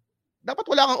 'Di ba? Dapat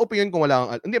wala kang opinion kung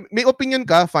wala kang hindi, may opinion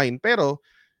ka, fine, pero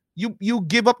you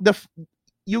give up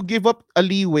a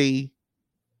leeway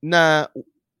na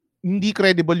hindi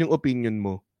credible yung opinion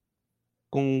mo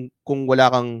kung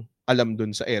wala kang alam dun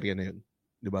sa area na yun,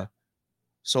 'di ba?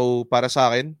 So para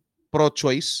sa akin,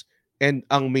 pro-choice, and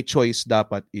ang may choice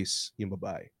dapat is yung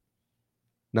babae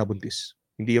na buntis.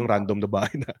 Hindi yung random na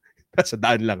babae na nasa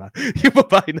daan lang yung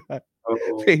babae na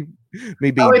may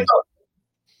baby.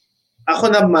 Ako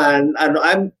naman,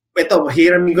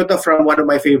 hiramin ko to from one of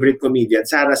my favorite comedians,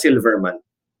 Sarah Silverman.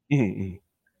 Mm-hmm.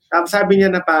 Sabi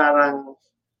niya na parang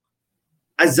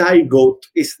a zygote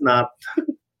is not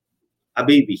a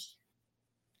baby.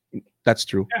 That's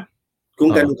true. Yeah.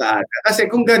 Kung ganun kaaga. Kasi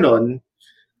kung ganun,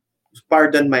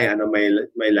 pardon my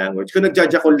language, kung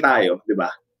nagjajakol tayo, di ba?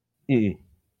 Mm-hmm.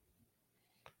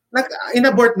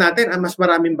 In-abort natin ang mas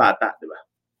maraming bata, di ba?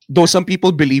 Though some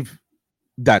people believe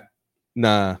that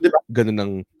na diba? Ganun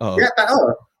ang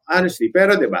honestly,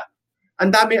 pero di ba?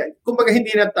 Ang dami, kumbaga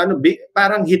hindi na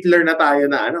parang Hitler na tayo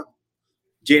na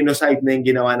genocide na yung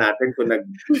ginawa natin kung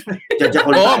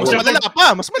nagjajakol tayo.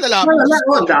 Mas malala pa.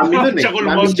 Ang dami nun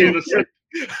genocide.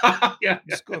 Yeah.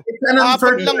 It's an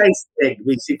unfertilized egg,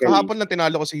 basically. Kahapon lang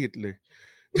tinalo ko si Hitler.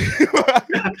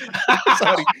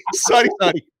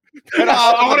 Sorry. Pero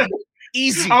ako rin.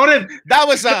 Easy. Ako rin. That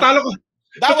was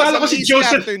si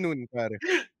Joseph afternoon, pare.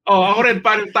 Ako rin,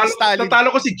 pare.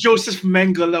 Tatalo ko si Joseph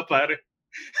Mengele, pare.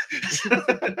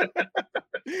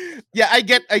 Yeah, I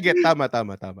get. Tama.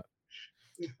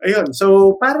 Ayun.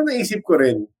 So, parang naisip ko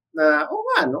rin na,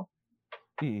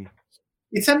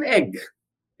 it's an egg.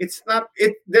 It's not,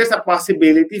 there's a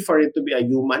possibility for it to be a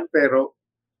human, pero,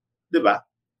 di ba?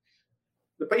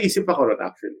 Napaisip ako rin,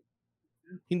 actually.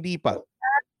 Hindi pa.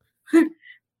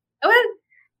 Well,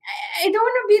 I don't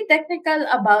want to be technical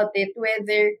about it,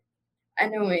 whether,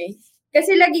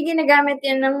 kasi lagi ginagamit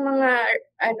yan ng mga,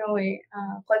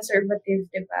 conservative,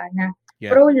 di ba, na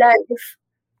pro-life,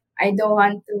 I don't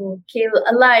want to kill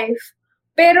a life,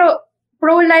 pero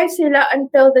pro-life sila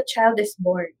until the child is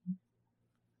born.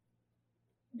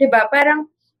 Di ba? Parang,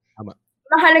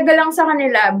 mahalaga lang sa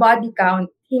kanila, body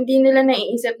count. Hindi nila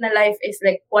naiisip na life is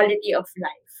like quality of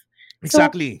life.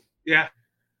 Exactly. So, yeah.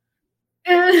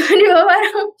 Di ba?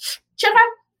 Parang, tsaka,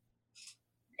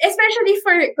 especially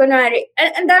for, kunwari,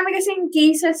 ang dami kasing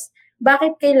cases,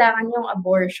 bakit kailangan yung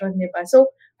abortion, di ba?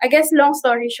 So, I guess, long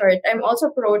story short, I'm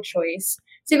also pro-choice.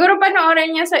 Siguro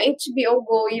panoorin niya sa HBO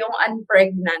Go yung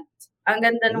Unpregnant. Ang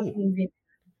ganda ng movie.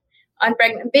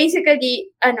 Unpregnant.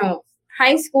 Basically,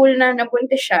 high school na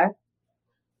nabuntis siya.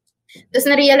 Tapos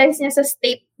na-realize niya sa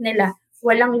state nila,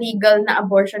 walang legal na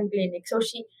abortion clinic. So,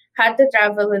 she had to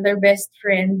travel with her best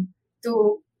friend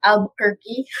to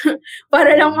Albuquerque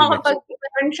para lang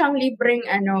makapag-meron siyang libreng,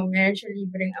 meron siya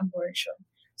libreng abortion.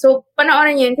 So,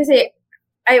 panoorin niyo yun kasi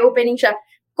eye-opening siya.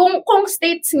 Kung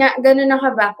states nga, gano'n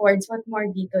naka-backwards, what more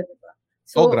dito, diba?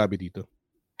 So, grabe dito.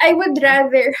 I would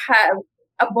rather have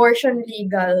abortion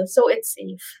legal so it's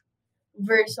safe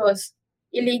versus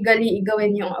illegally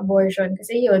gawin yung abortion.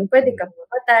 Kasi yun, pwede ka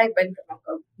mamatay, pwede ka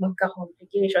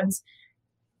magka-complications.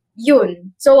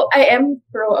 Yun. So, I am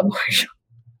pro-abortion.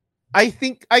 I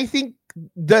think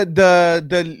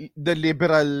the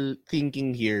liberal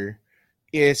thinking here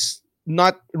is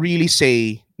not really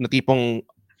say na tipong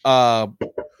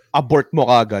abort mo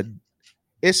kagad,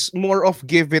 is more of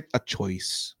give it a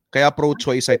choice. Kaya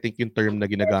pro-choice, I think, yung term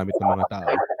na ginagamit ng mga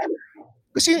tao.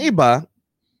 Kasi yung iba,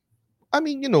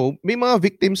 may mga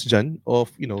victims dyan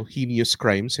of, heinous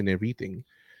crimes and everything.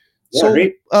 So,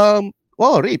 rape.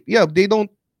 Rape. Yeah, they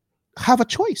don't have a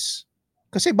choice.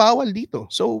 Kasi bawal dito.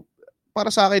 So,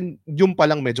 para sa akin, yung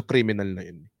palang medyo criminal na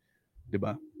yun.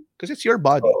 Diba? Because it's your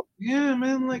body. Yeah,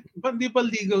 man. Like, but di ba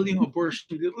legal yung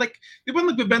abortion? Like, di ba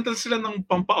nagbebenta sila ng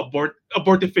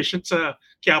abort efficient sa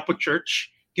Quiapo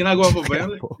Church? Ginagawa pa ba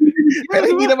yan? Pero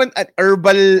hindi naman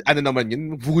herbal, ano naman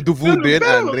yun? Voodoo yun,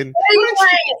 Andren.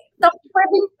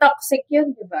 Pwedeng toxic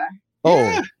yun, di ba?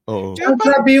 Oo.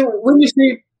 Grabe yung, when you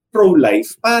say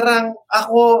pro-life, parang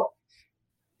ako,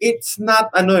 it's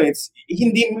not,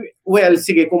 hindi, well,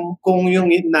 sige, kung yung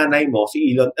nanay mo,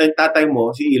 tatay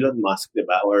mo, si Elon Musk, di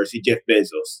ba? Or si Jeff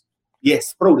Bezos,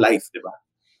 yes, pro-life, di ba?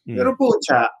 Pero po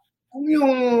siya, kung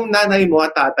yung nanay mo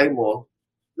at tatay mo,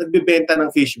 nagbebenta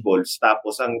ng fish balls,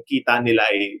 tapos ang kita nila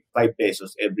ay 5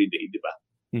 pesos every day, di ba?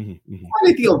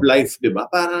 Quality of life, di ba?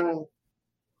 Parang,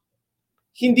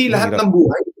 hindi lahat ng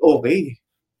buhay okay.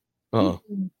 Oo.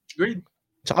 Great.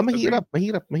 Tsaka mahirap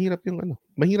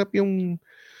yung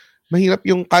mahirap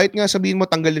yung kahit nga sabihin mo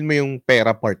tanggalin mo yung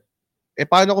pera part.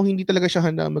 Paano kung hindi talaga siya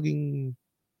handa maging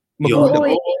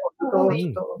magulang?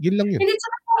 Yun lang yun. Hindi sa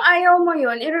kung ayaw mo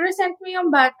yun, i-resent mo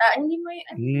yung bata, hindi mo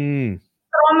yun.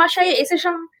 Trauma siya, isa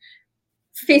siyang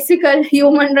physical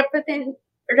human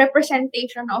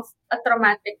representation of a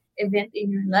traumatic event in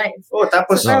your life.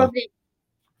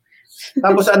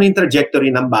 Tapos ano yung trajectory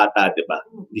ng bata, di ba?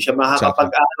 Hindi siya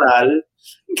makakapag-aral.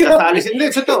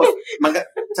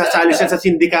 Sasali siya sa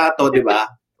sindikato, di ba?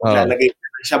 Lalagay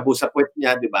siya sa puwet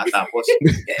niya, di ba? Tapos,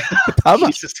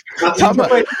 Tama.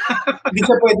 Hindi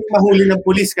siya pwedeng mahuli ng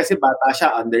pulis kasi bata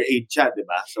siya, underage siya, di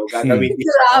ba? So, gagawin din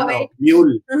siya,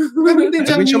 mule.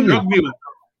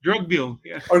 Drug mule.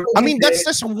 Yeah. I mean, that's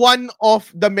just one of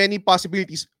the many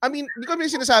possibilities. I mean, hindi ko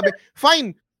sinasabi,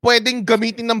 fine, pwedeng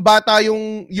gamitin ng bata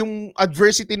yung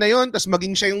adversity na yon, tas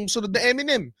maging siya yung sunod na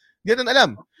Eminem. Hindi natin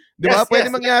alam. Di ba? Pwede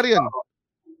mangyari yun.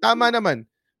 Tama naman.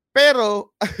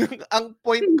 Pero, ang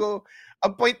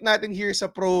point natin here sa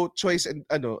pro-choice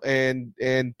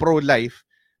and pro-life,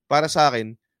 para sa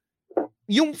akin,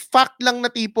 yung fact lang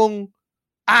na tipong,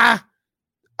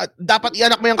 dapat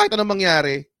ianak mo yan kahit anong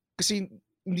mangyari, kasi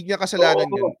hindi niya kasalanan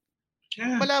yun.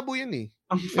 Yeah. Malabo yun eh.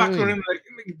 Ang factor in like,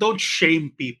 don't shame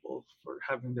people for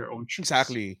having their own choice.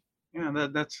 Exactly. Yeah,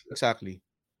 that's exactly.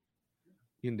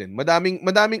 Yun din. Madaming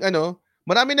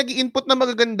nag-i-input na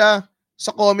magaganda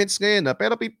sa comments ngayon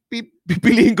pero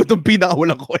pipiliin ko tong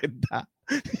pinakawalang kwenta.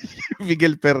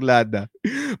 Miguel Perlada.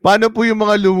 Paano po yung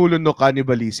mga lumulunok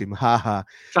cannibalism? Haha.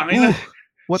 Sangin na.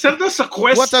 Saan sa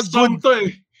quest song to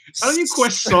eh? Ano yung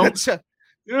quest song?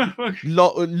 Yeah.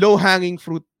 Low-hanging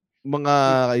fruit, mga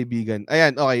kaibigan.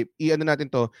 Ayan, okay. I-ano natin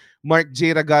to. Mark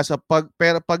J. Ragasa, pag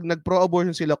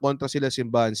nag-pro-abortion sila kontra sila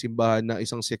simbahan na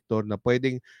isang sektor na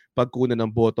pwedeng pagkunan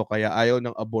ng boto kaya ayaw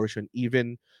ng abortion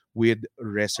even with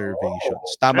reservations.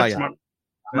 Tama yan.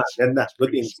 Ganda.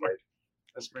 Good insight.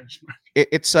 That's very smart.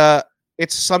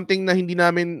 It's something na hindi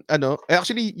namin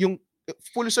actually yung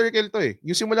full circle to eh.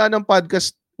 Yung simula ng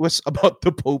podcast was about the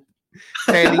Pope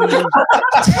telling you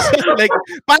like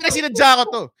parang sinadya ko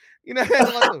to.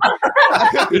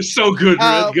 It's so good,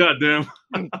 Red. Goddamn.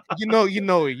 You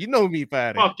know me,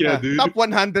 pare. Fuck yeah, dude. Top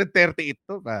 138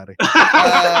 to, pare.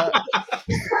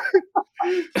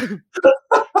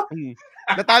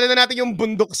 Natalo na natin yung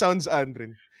bundok sounds,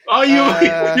 Andren.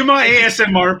 Yung mga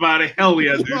ASMR, pare. Hell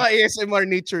yeah, dude. Yung mga ASMR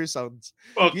nature sounds.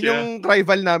 Fuck yun yung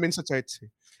rival namin sa church.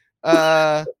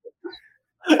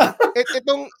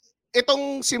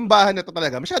 Itong simbahan na to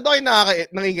talaga, masyado kayo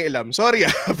nangingialam. Sorry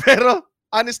pero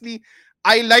honestly,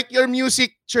 I like your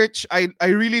music, church. I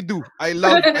really do. I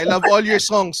love all your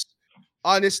songs.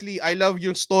 Honestly, I love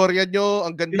yung storya nyo.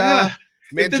 Ang ganda.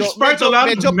 Yeah. It inspired a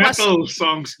lot of metal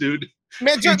songs, dude.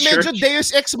 Medyo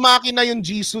Deus Ex Machina yung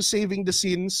Jesus saving the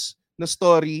sins na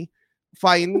story.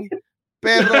 Fine.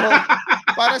 Pero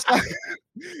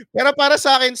para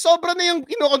sa akin, sobra na yung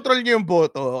kinokontrol nyo yung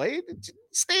boto. Okay?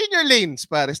 Stay in your lanes,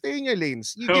 pare. Stay in your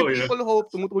lanes. You give people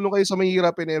hope. Tumutulong kayo sa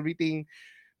mahirap and everything.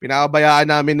 Pinababayaan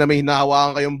namin na may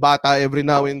hinahawakan kayong bata every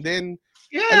now and then.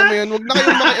 Yeah. Alam mo yun, huwag na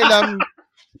kayong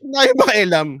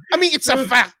makialam. I mean, it's a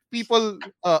fact. People,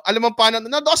 alam mo paano,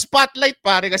 spotlight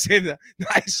pare kasi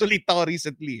na-isolate ako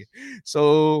recently.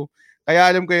 So, kaya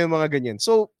alam ko yung mga ganyan.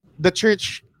 So, the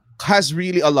church has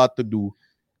really a lot to do.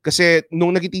 Kasi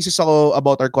nung nag-thesis ako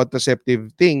about our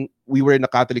contraceptive thing, we were in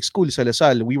a Catholic school sa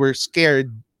Lasal. We were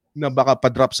scared na baka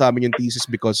pa-drop sa amin yung thesis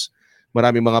because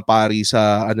maraming mga pari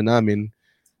sa namin.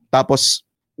 Tapos,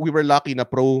 we were lucky na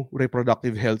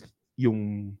pro-reproductive health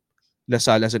yung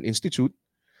Lasal as an institute.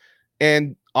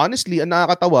 And honestly, ang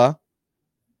nakakatawa,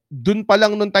 dun pa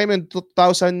lang nung time in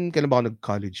 2000, kailan ba ako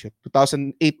nag-college?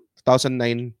 2008,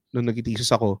 2009, nung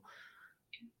nag-thesis ako,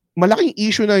 malaking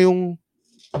issue na yung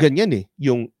ganyan eh.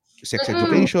 Yung sex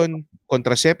education,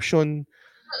 contraception,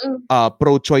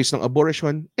 pro-choice ng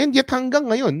abortion. And yet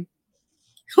hanggang ngayon,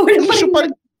 issue pa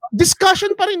rin,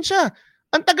 discussion pa rin siya.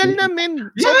 Ang tagal namin.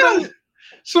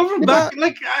 Sobrang back.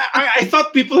 Like, I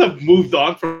thought people have moved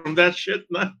on from that shit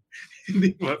na.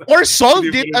 Or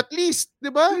solved it at least.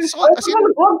 Diba? So, wag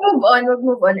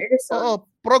move on.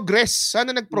 Progress.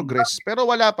 Sana nag-progress. Pero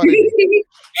wala pa rin.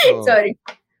 Sorry.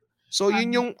 So,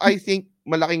 yun yung, I think,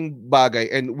 malaking bagay.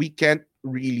 And we can't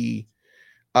really,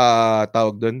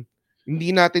 tawag dun,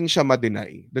 hindi natin siya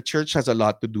ma-deny. The church has a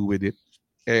lot to do with it.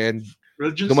 And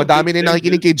dumadami na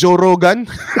nakikinig kay Joe Rogan.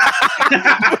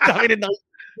 Dumadami na nakikinig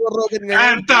kay Joe Rogan ngayon.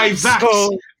 Anti-vax!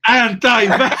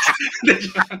 Anti-vax!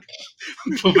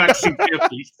 Vaccine kayo,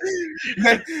 please.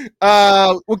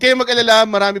 Huwag kayong mag-alala,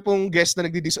 marami pong guests na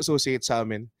nagdi-disassociate sa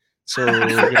amin. So,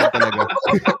 yun talaga.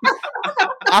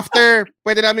 After,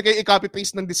 pwede namin kayo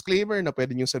i-copy-paste ng disclaimer na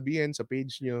pwede nyo sabihin sa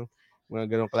page nyo. Mga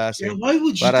ganong klase. Yeah, why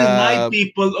would you deny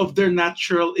people of their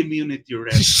natural immunity,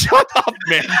 Red? Shut up,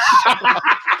 man!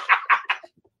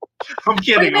 I'm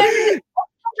kidding.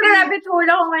 Rabbit hole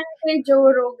ako ngayon kay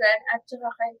Joe Rogan at saka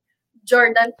kay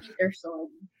Jordan Peterson.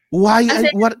 Why?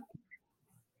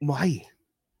 Why?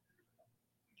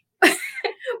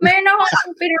 Mayroon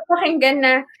akong pinapakinggan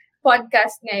na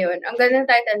podcast ngayon. Ang ganda ng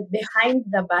title, Behind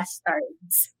the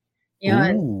Bastards.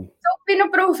 Yun. Ooh. So,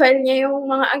 pinoprofile niya yung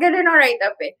mga, ang ganda ng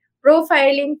write-up eh.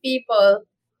 Profiling people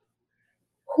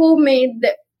who made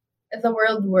the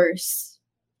world worse.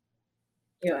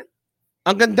 Yun.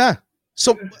 Ang ganda.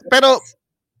 So, pero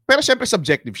syempre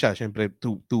subjective siya, syempre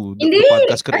to the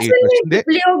podcast creators. Hindi.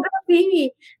 Bibliography.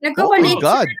 Oh Nagkawali. my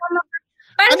God.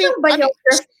 Paano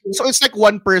biography? So it's like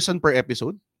one person per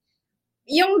episode?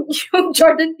 Yung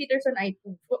Jordan Peterson ay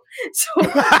 2. So,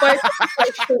 part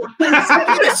 2.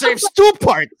 So it's 2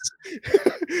 parts.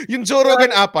 Yung Joe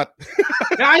Rogan 4.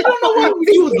 I don't know why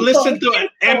you would listen to an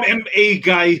MMA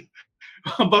guy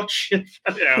about shit.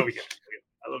 I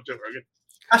love Joe Rogan.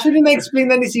 Actually,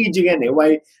 na-explain na ni CJ yan eh.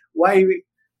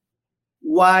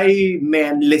 Why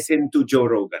men listen to Joe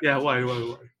Rogan? Yeah, why?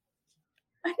 Ano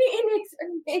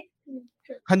in-explain?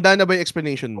 Handa na ba yung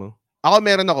explanation mo?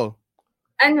 Meron ako.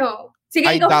 Ano? Sige,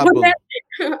 I double.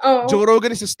 Joe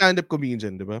Rogan is a stand-up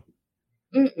comedian, di ba?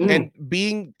 And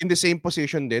being in the same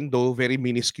position din, though very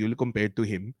minuscule compared to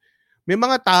him, may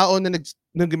mga tao na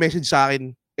nag-message sa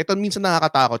akin, ito minsan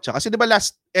nakakatakot siya. Kasi di ba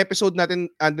last episode natin,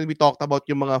 and then we talked about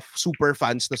yung mga super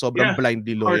fans na sobrang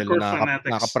blindly loyal na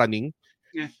nakapraning.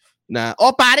 Yeah. Na,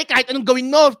 pare, kahit anong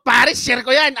gawin mo, pare, share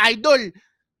ko yan, idol.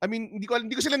 I mean, hindi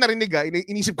ko sila narinig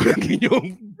inisip ko lang yun yung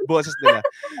boses nila.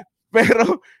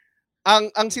 Pero,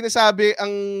 ang sinasabi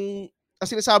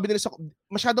nila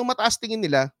masyadong mataas tingin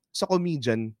nila sa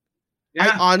comedian.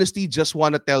 Yeah. I honestly just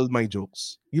wanna tell my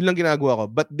jokes. Yun lang ginagawa ko.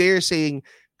 But they're saying,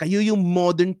 kayo yung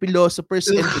modern philosophers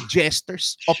and the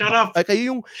jesters. Shut up.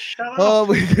 Kayo yung,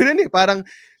 ganun eh. Parang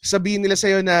sabihin nila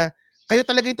sa'yo na, kayo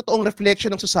talaga yung totoong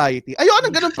reflection ng society. Ayoko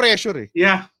ng ganun pressure eh.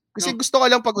 Yeah. Kasi gusto ko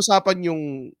lang pag-usapan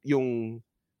yung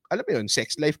alam mo yun,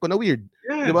 sex life ko na weird.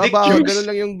 Yeah, diba? Ganun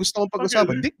lang yung gusto kong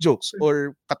pag-usapan. Dick jokes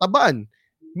or katabaan.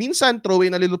 Minsan, throw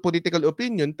in a little political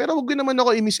opinion, pero huwag naman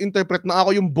ako i-misinterpret na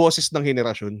ako yung bosses ng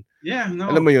henerasyon. Yeah,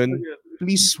 no. Alam mo yun?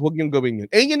 Please, huwag niyong gawin yun.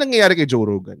 Yun nangyayari kay Joe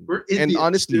Rogan. We're idiots, and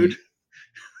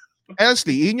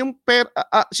honestly, yun yung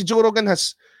si Joe Rogan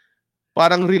has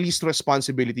parang released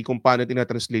responsibility kung paano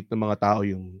tinatranslate ng mga tao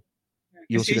yung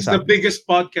sinasabi. He's the biggest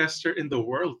podcaster in the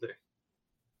world.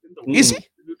 Is he?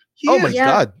 Oh my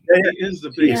God. He is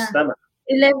the biggest. Yeah.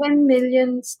 11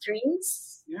 million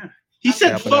streams. Yeah. He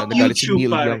said, fuck YouTube,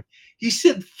 pare. He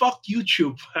said, fuck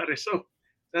YouTube, pare. So,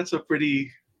 that's a pretty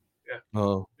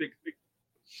big.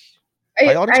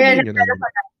 Naalala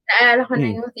ko na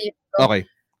yung theory ko. Okay.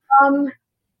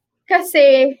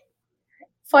 Kasi,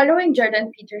 following Jordan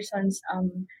Peterson's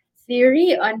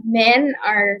theory on men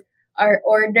are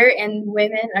order and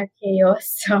women are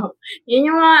chaos. So, yun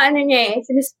yung mga niya eh.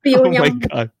 Sinispiyo niya. Oh my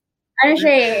God.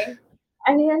 Siya eh.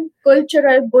 Yan?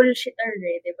 Cultural bullshitter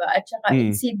eh, diba? At saka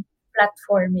seed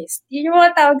platformist. Yun yung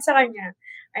mga tawag sa kanya.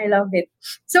 I love it.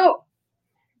 So,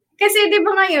 kasi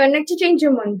diba ngayon, nag-change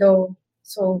yung mundo.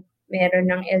 So, meron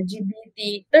ng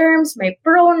LGBT terms, may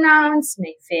pronouns,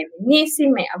 may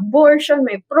feminism, may abortion,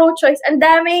 may pro-choice. Ang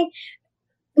daming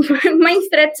may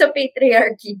threat sa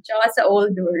patriarchy tsaka sa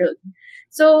old world.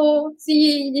 So,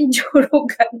 si Joe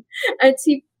Rogan at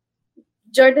si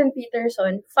Jordan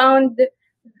Peterson found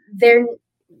their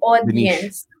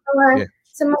audience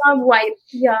sa mga white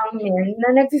young men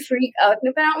na nag-freak out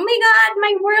na parang, oh my God,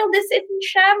 my world is in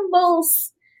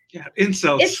shambles. Yeah,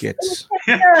 incels. It's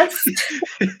I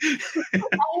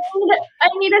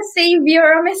need a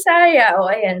savior, a messiah. O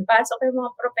ayan, pasok yung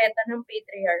mga propeta ng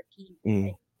patriarchy.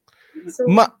 So,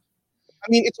 I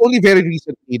mean, it's only very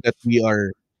recently that we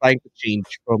are trying to change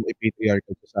from a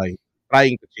patriarchal society.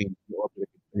 Trying to change.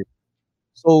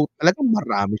 So, talagang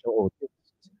marami siyang audience.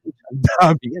 Ang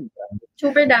dami yan.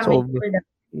 Super dami.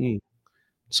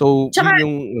 So, tsaka,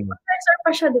 yung... professor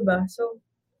pa siya, di ba? So,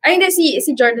 ay, hindi,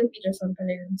 si Jordan Peterson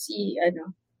pala yun. Si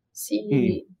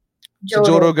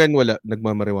Joe Rogan, wala.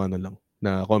 Nagmamariwana lang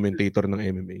na commentator ng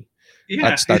MMA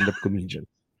at stand-up comedian.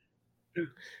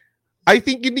 I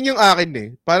think yun din yung akin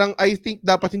eh. Parang I think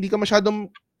dapat hindi ka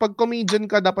masyadong, pag comedian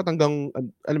ka, dapat hanggang,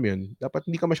 alam mo yun, dapat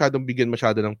hindi ka masyadong bigyan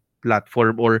masyado ng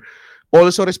platform or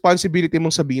also responsibility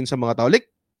mong sabihin sa mga tao.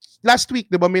 Like, last week,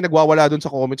 di ba, may nagwawala doon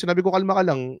sa comments. Sinabi ko, kalma ka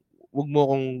lang, wag mo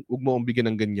akong bigyan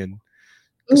ng ganyan.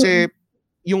 Kasi,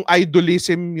 yung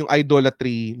idolism, yung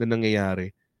idolatry na nangyayari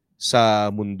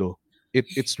sa mundo,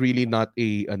 it's really not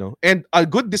and a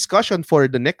good discussion for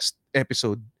the next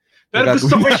episode. Pero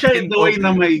gusto ko siya in the way na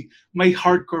may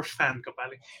hardcore fan ka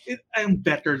pala. I'm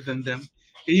better than them.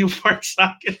 Yung part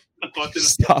sa akin.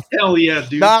 Stop. Hell yeah,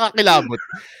 dude. Nakakakilabot.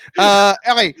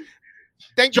 Okay.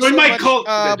 Thank you Join so my much. cult.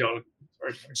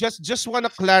 Just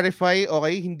wanna clarify,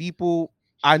 okay, hindi po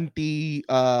anti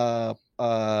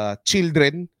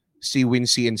children si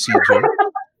Wincy and CJ.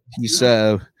 He's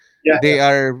they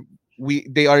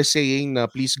are saying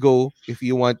please go if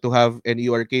you want to have and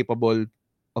you are capable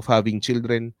of having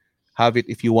children, have it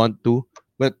if you want to.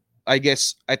 But I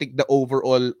think the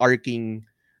overall arcing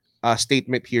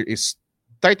statement here is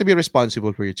try to be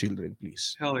responsible for your children,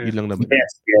 please. Hell yeah. Yun lang naman.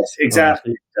 Yes,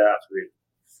 exactly.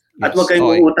 At huwag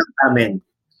kayong utang namin.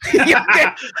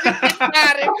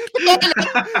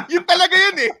 Yun talaga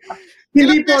yun eh.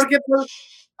 Hindi porket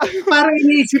parang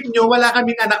iniisip nyo, wala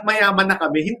kaming anak, mayaman na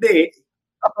kami. Hindi.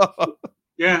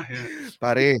 Yeah.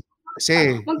 Pare,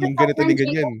 kasi yung ganito ni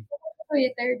ganyan.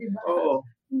 Twitter, di ba? Oo.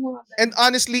 And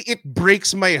honestly, it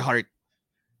breaks my heart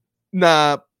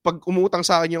na pag umutang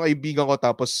sa akin yung kaibigan ko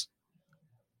tapos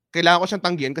kailangan ko siyang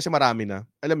tanggihan kasi marami na.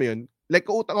 Alam mo yun? Like,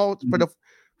 utang ako for the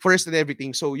first and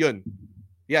everything. So, yun.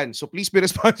 Yan. So, please be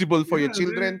responsible for your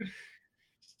children.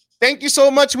 Thank you so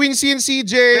much, Wincy and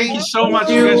CJ. Thank you so much.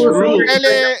 You guys rule.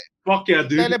 Fuck yeah,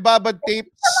 dude.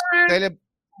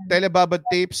 Telebabad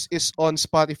Tapes is on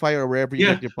Spotify or wherever you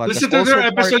get your podcast. Listen to their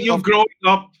episode of Growing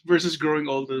Up versus Growing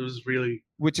Old. It was really...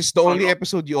 Which is the only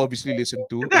episode you obviously listen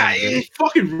to. Yeah, it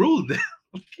fucking ruled.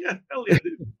 Yeah, hell yeah,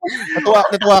 dude.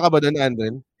 Natuwa ka ba doon,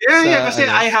 Andren? Yeah, kasi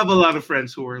I have a lot of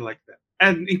friends who were like that.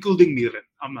 And including me rin.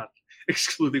 I'm not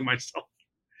excluding myself.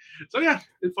 So yeah,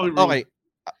 it fucking ruled. Okay.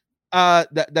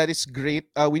 That is great.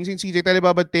 Wincy and CJ,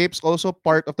 Telebabad Tapes, also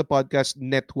part of the podcast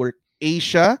network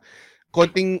Asia.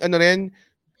 Konting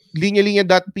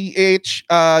linya-linya.ph.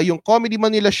 Yung Comedy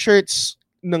Manila shirts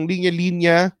ng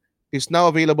linya-linya is now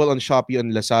available on Shopee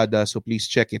and Lazada, so please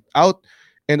check it out.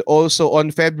 And also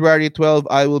on February 12,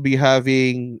 I will be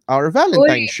having our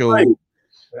Valentine show.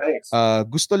 Nice.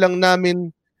 Gusto lang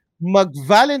namin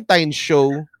mag-Valentine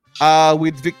show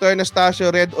with Victor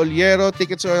Anastasio, Red Oliero.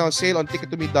 Tickets are on sale on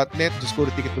ticket2me.net. Just go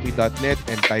to ticket2me.net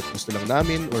and type gusto lang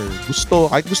namin or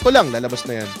gusto. Kahit gusto lang, lalabas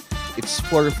na yan. It's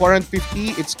for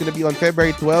 $450. It's gonna be on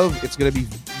February 12. It's gonna be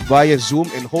via Zoom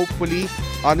and hopefully,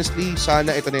 honestly,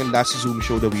 sana ito na yung last Zoom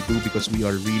show that we do because we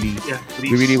are really,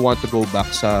 we really want to go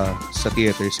back sa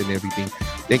theaters and everything.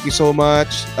 Thank you so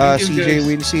much, CJ,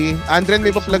 Wincy. Andren,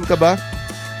 may pa-plug ka ba?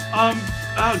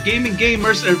 Gaming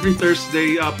Gamers every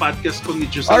Thursday podcast ko ni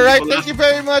Jose. All right, thank you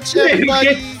very much,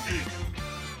 everybody.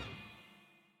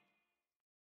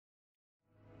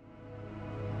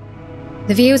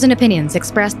 The views and opinions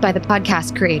expressed by the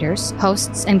podcast creators,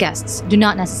 hosts, and guests do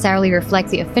not necessarily reflect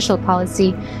the official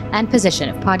policy and position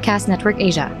of Podcast Network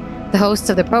Asia, the hosts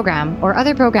of the program, or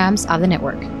other programs of the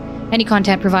network. Any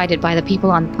content provided by the people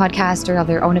on the podcast are of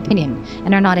their own opinion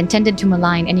and are not intended to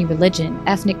malign any religion,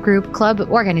 ethnic group, club,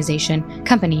 organization,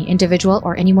 company, individual,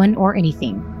 or anyone or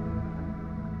anything.